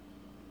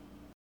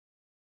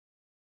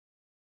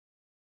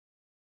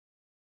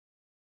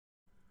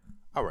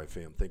 All right,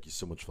 fam. Thank you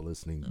so much for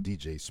listening.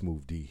 DJ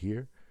Smooth D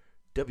here.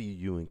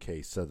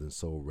 WUNK Southern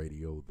Soul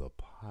Radio, the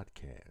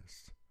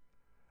podcast.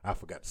 I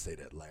forgot to say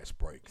that last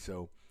break.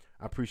 So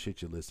I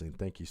appreciate you listening.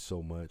 Thank you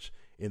so much.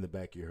 In the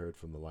back, you heard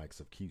from the likes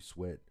of Keith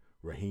Sweat,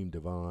 Raheem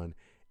Devon,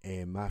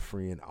 and my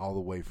friend all the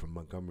way from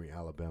Montgomery,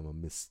 Alabama,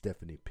 Miss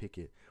Stephanie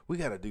Pickett. We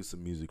got to do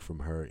some music from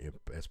her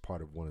as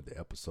part of one of the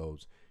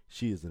episodes.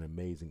 She is an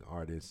amazing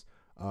artist.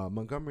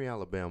 Montgomery,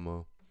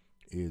 Alabama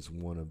is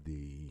one of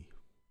the...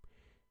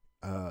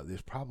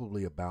 there's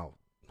probably about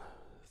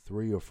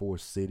 3 or 4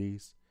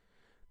 cities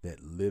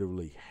that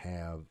literally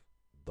have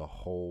the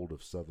hold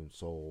of Southern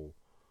Soul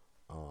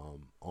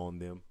on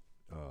them.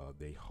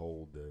 They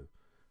hold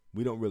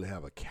we don't really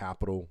have a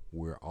capital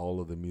where all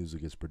of the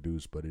music is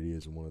produced, but it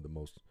is one of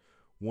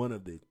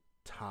the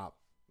top,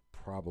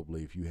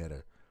 probably if you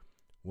had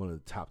one of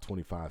the top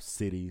 25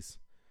 cities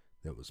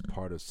that was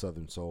part of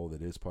Southern Soul,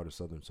 that is part of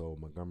Southern Soul.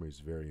 Montgomery is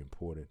very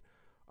important.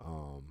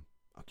 I'll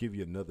give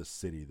you another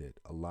city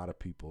that a lot of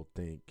people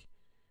think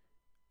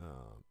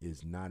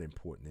is not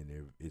important,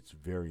 and it's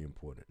very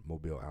important.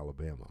 Mobile,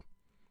 Alabama.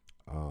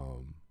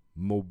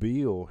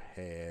 Mobile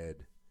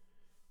had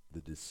the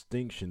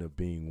distinction of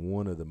being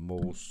one of the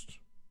most.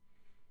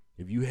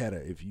 If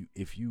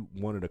you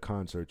wanted a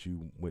concert,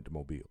 you went to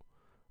Mobile.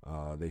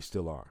 They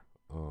still are.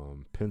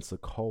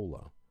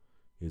 Pensacola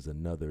is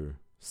another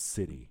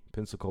city.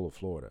 Pensacola,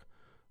 Florida.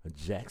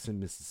 Jackson,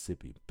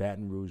 Mississippi.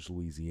 Baton Rouge,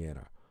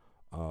 Louisiana.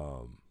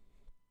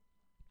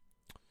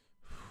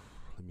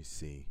 Let me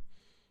see.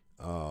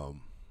 You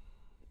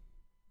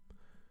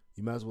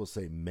might as well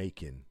say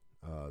Macon,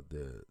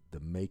 the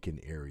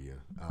Macon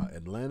area.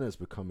 Atlanta is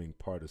becoming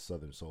part of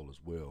Southern Soul as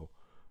well,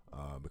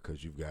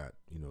 because you've got,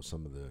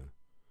 some of the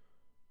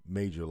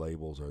major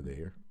labels are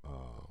there.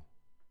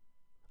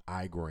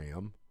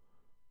 iGram,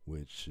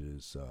 which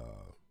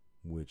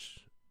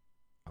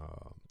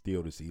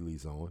Theodis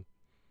Ealy's on.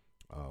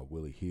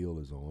 Willie Hill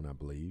is on, I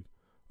believe.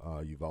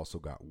 You've also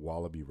got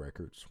Wallaby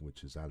Records,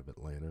 which is out of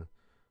Atlanta.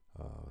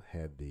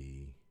 Had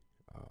the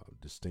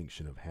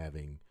distinction of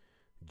having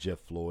Jeff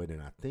Floyd,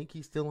 and I think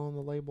he's still on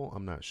the label.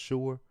 I'm not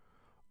sure.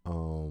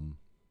 I'll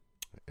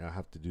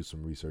have to do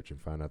some research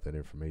and find out that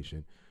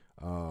information.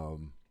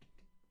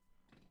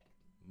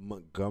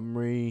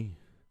 Montgomery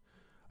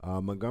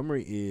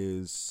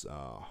is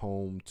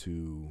home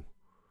to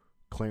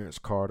Clarence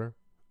Carter.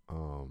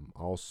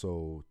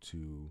 Also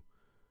to,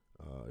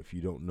 if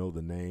you don't know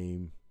the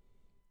name,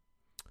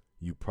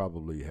 you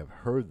probably have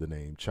heard the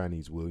name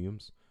Chinese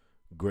Williams,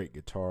 great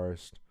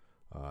guitarist,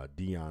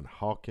 Dion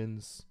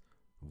Hawkins,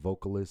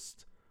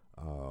 vocalist.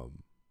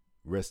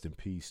 Rest in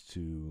peace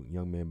to a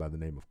young man by the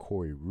name of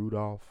Corey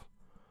Rudolph.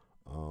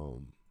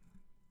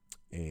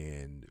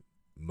 And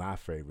my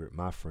favorite,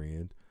 my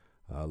friend,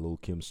 Lil'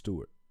 Kim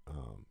Stewart.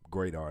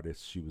 Great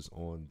artist. She was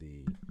on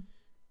the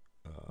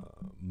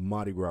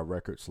Mardi Gras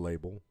Records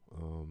label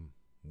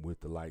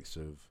with the likes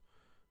of,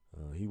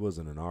 he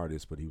wasn't an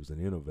artist, but he was an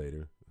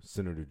innovator.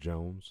 Senator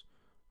Jones,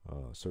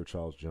 Sir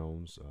Charles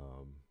Jones,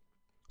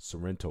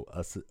 Sorrento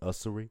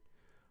Ussery.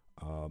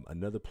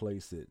 Another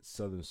place that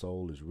Southern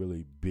Soul is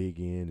really big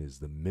in is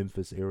the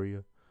Memphis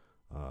area.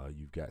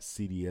 You've got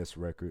CDS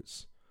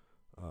Records,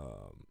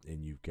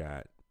 and you've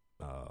got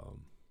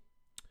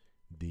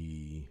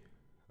the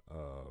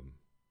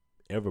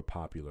ever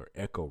popular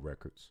Echo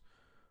Records,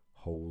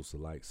 holds the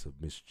likes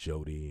of Miss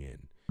Jody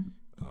and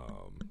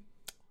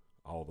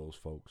all those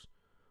folks.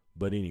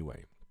 But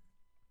anyway,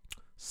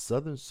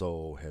 Southern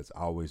Soul has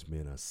always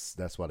been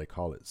that's why they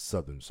call it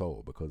Southern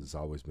Soul, because it's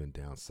always been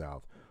down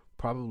south.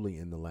 Probably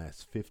in the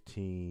last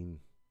 15,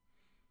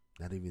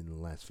 not even in the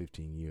last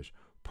 15 years,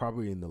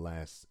 probably in the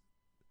last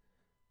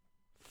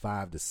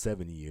 5 to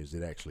 7 years,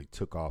 it actually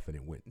took off and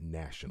it went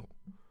national.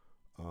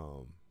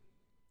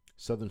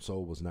 Southern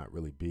Soul was not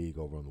really big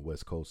over on the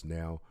West Coast.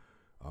 Now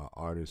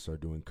artists are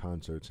doing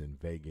concerts in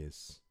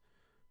Vegas,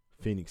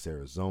 Phoenix,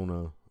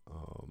 Arizona.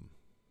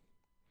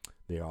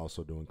 They're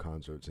also doing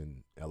concerts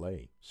in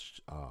LA,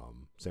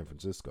 San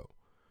Francisco.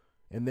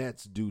 And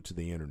that's due to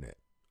the internet.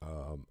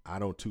 I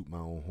don't toot my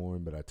own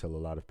horn, but I tell a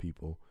lot of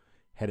people,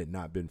 had it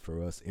not been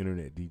for us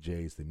internet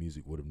DJs, the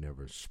music would have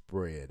never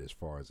spread as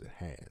far as it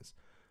has.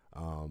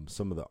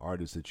 Some of the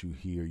artists that you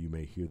hear, you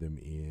may hear them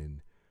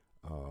in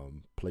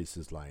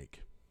places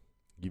like,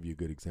 give you a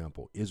good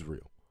example,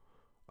 Israel.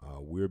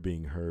 We're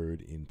being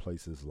heard in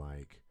places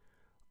like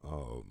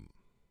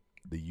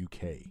the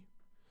UK,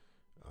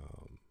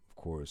 of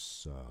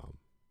course,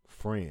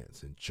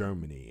 France and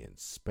Germany and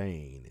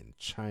Spain and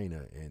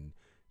China and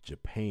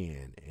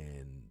Japan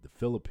and the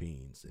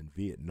Philippines and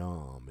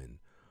Vietnam and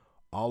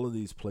all of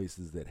these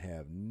places that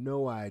have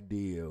no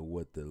idea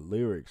what the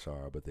lyrics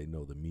are, but they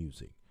know the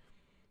music.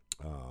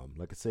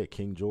 Like I said,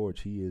 King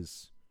George, he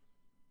is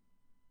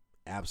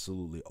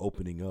absolutely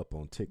opening up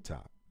on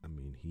TikTok. I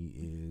mean, he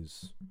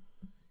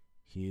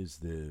is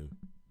the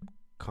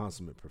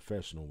consummate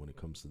professional when it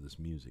comes to this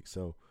music.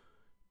 So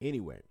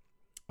anyway,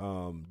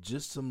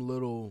 just some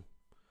little,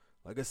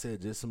 like I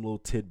said, just some little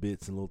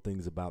tidbits and little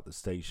things about the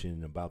station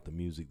and about the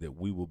music that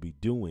we will be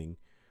doing,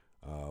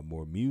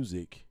 more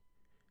music,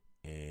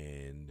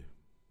 and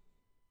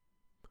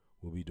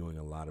we'll be doing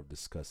a lot of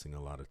discussing,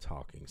 a lot of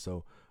talking.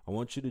 So I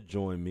want you to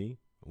join me.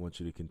 I want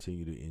you to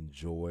continue to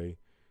enjoy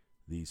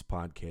these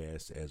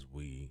podcasts as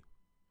we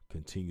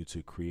continue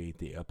to create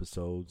the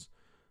episodes.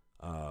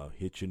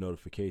 Hit your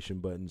notification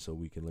button so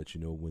we can let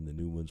you know when the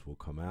new ones will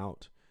come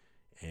out,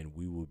 and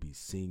we will be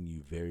seeing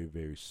you very,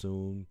 very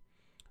soon.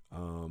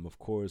 Of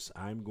course,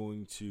 I'm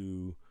going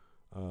to,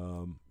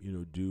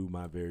 do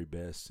my very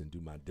best and do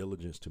my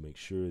diligence to make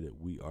sure that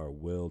we are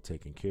well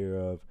taken care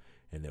of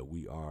and that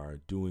we are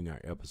doing our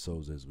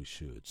episodes as we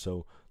should.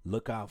 So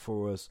look out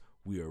for us.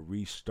 We are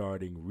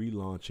restarting,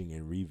 relaunching,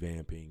 and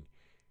revamping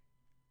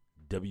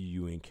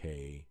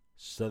WUNK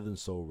Southern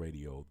Soul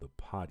Radio, the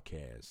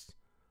podcast,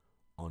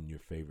 on your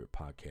favorite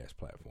podcast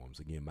platforms.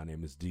 Again, my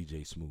name is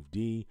DJ Smooth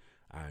D.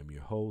 I am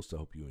your host. I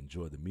hope you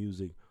enjoy the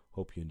music.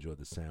 Hope you enjoy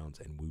the sounds,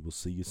 and we will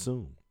see you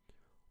soon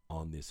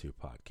on this here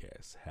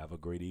podcast. Have a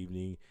great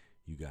evening.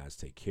 You guys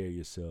take care of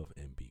yourself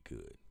and be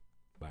good.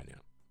 Bye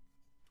now.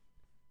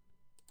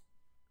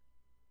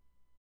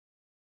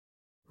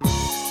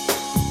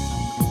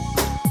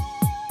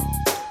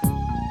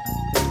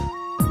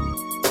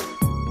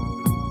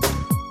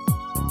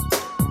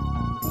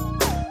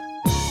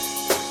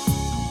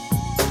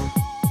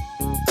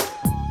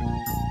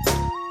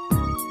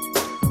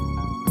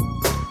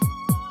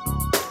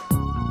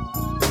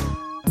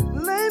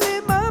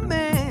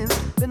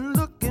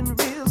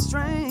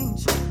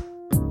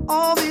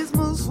 All these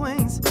mood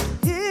swings,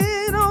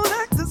 he don't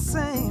act the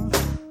same.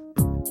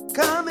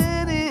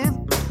 Coming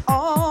in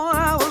all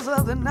hours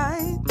of the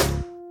night,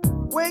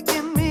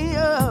 waking me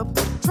up,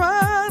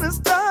 trying to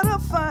start a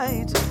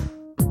fight.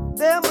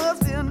 There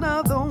must be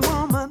another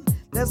woman,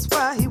 that's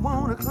why he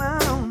wanna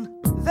clown.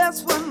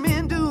 That's what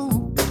men do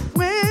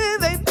when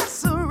they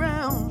mess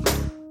around.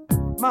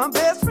 My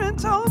best friend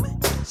told me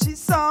she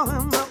saw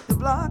him up the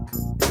block.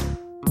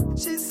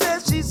 She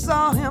said she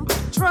saw him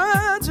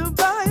trying to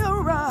buy a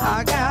rock.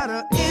 I got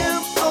a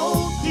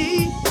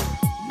M.O.D.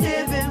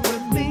 living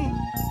with me.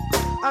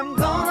 I'm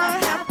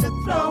gonna have to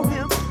throw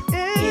him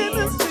in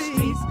the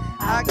streets.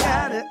 I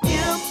got a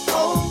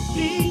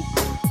M.O.D.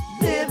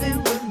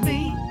 living with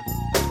me.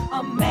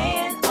 A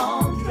man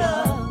on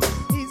drugs.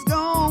 He's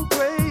gone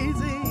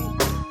crazy.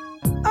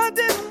 I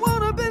didn't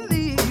wanna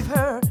believe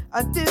her.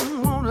 I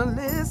didn't wanna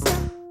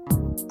listen.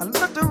 I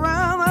looked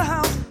around the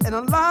house and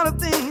a lot of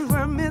things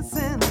were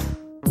missing.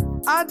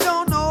 I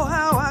don't know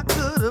how I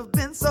could have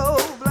been so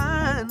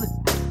blind.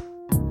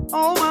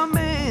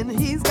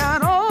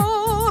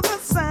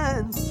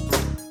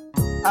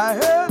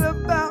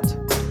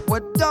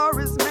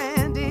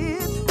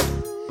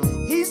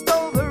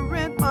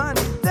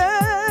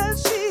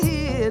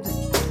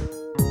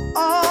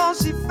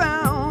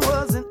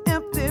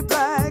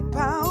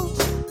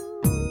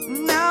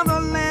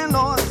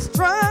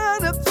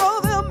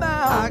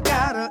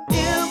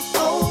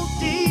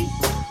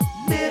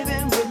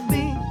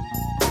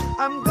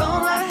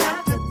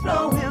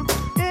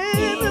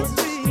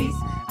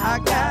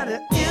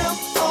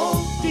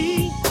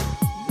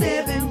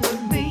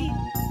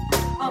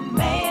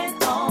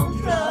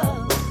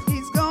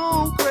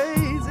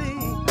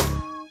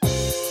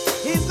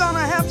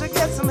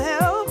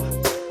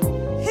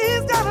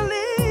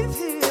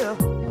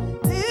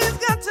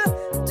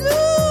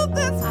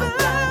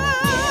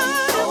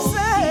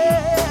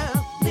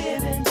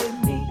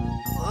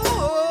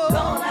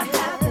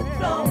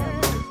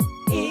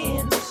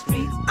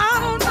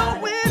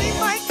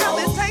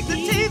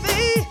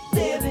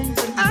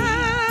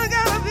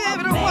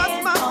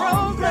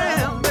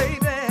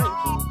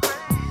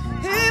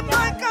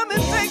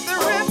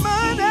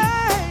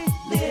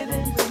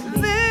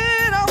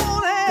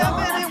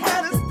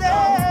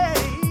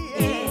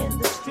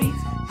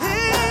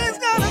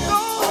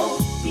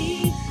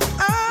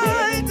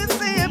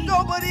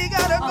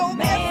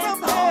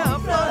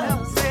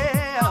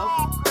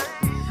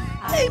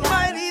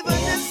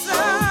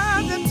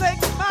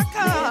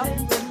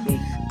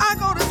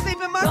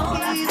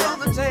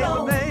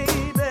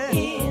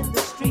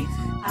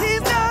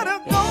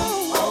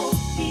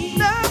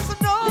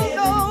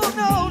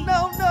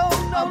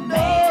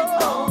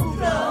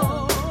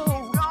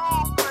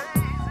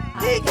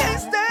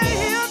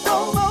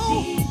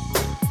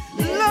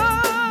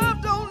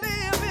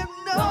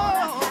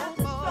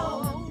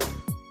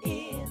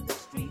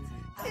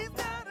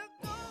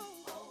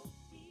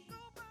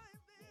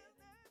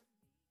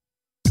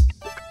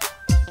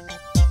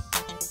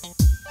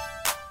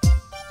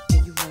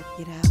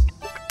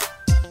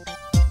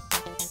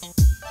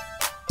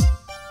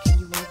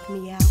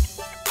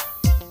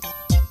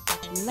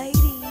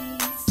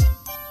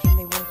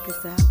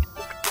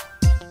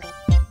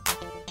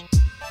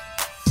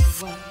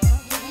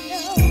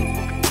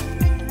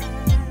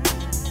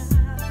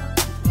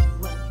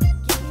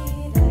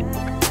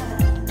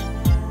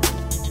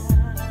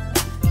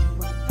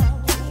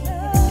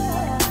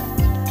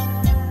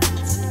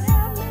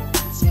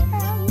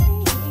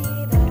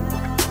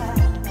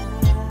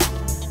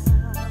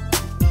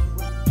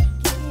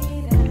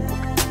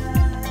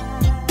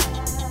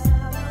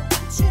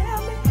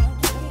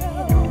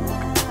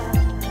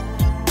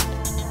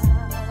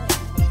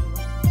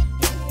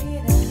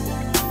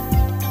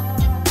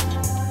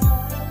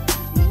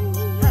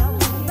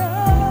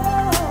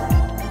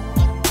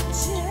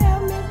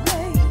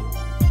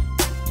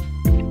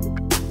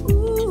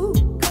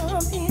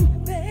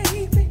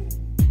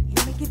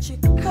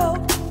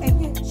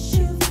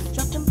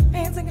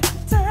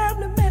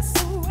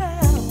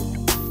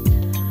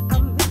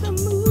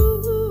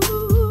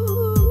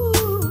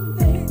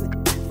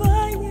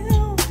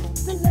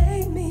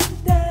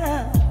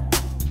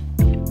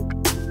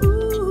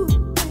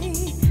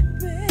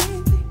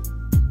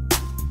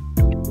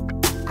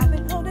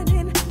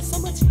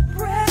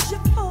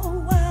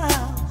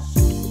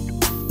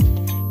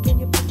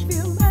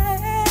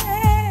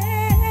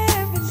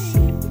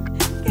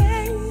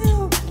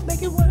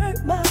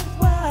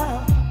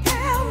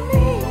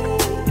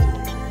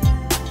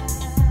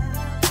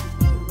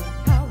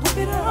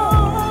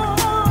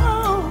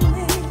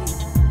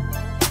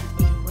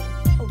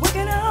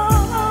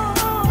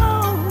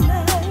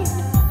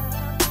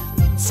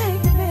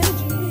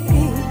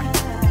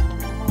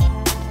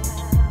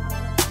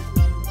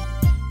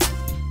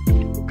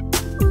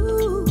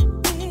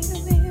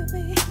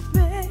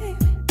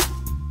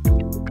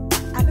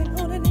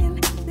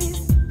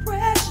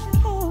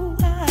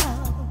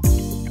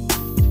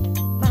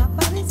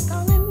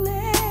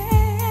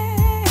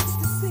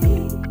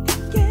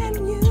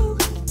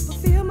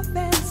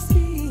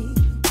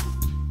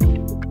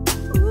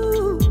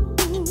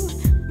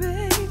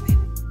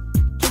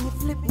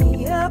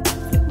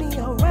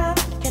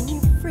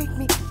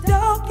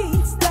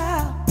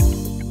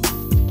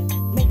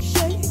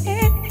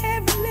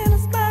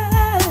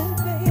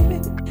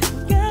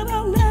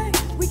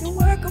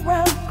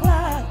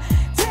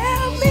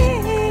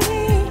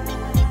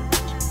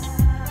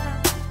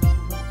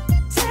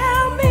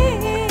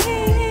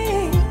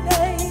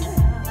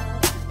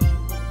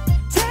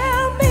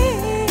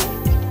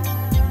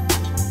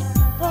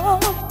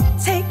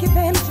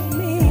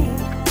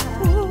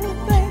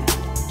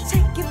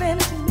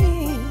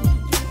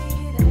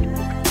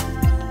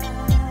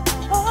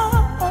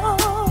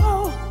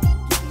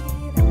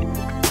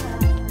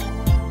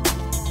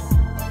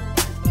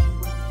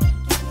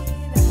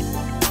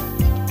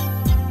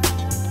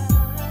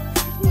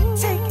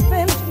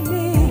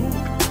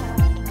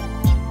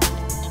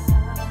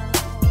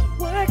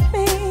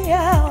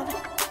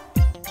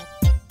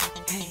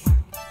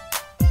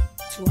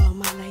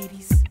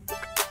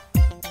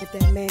 If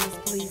that man is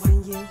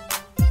pleasing you,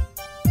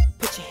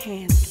 put your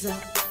hands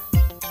up.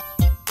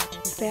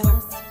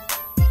 Fellas,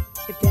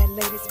 if that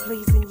lady's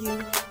pleasing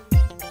you,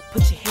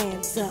 put your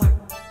hands up.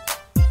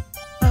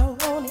 I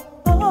want it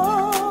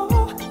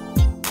all.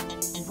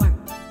 Work.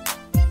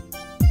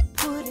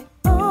 Put it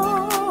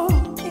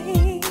on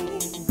me.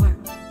 Work.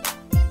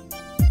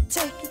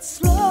 Take it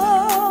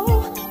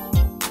slow.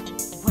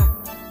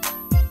 Work.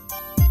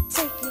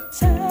 Take your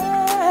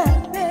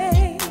time,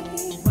 babe.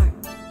 Work.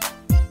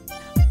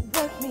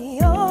 Work me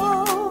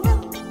over.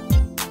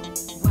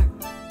 Work.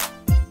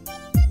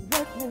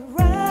 Work me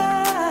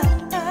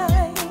right.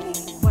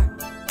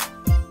 Work.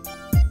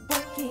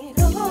 Work it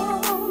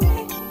on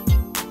me.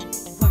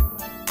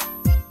 Work.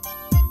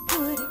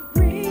 Put it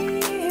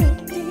real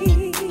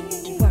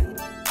deep. Work.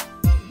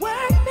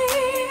 Work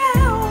me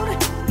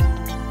out.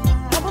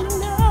 I wanna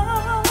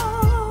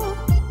know.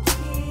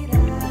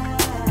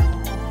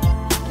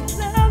 You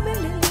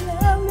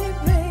love me,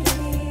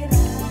 baby.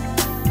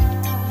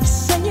 You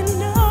say you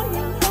know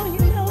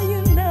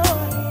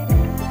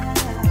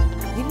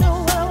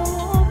what I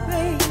want,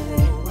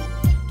 baby.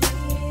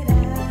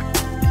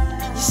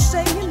 You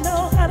say you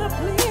know how to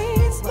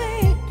please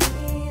me.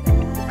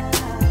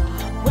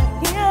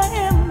 Well, here I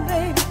am,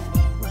 baby.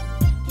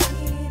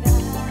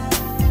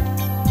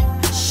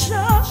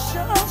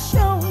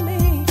 Show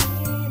me.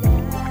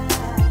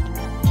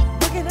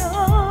 Work it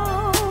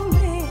on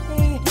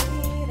me.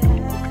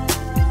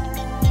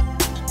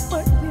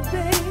 Work me,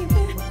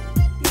 baby.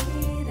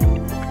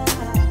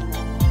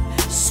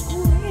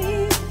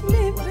 Squeeze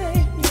me,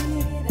 baby.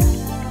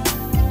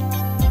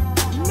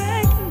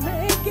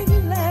 Make it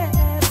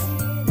last.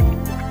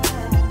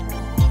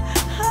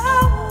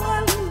 How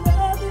I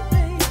love you,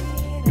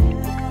 baby.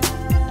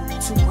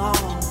 To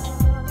all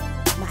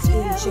my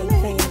NJ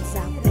fans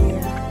out there.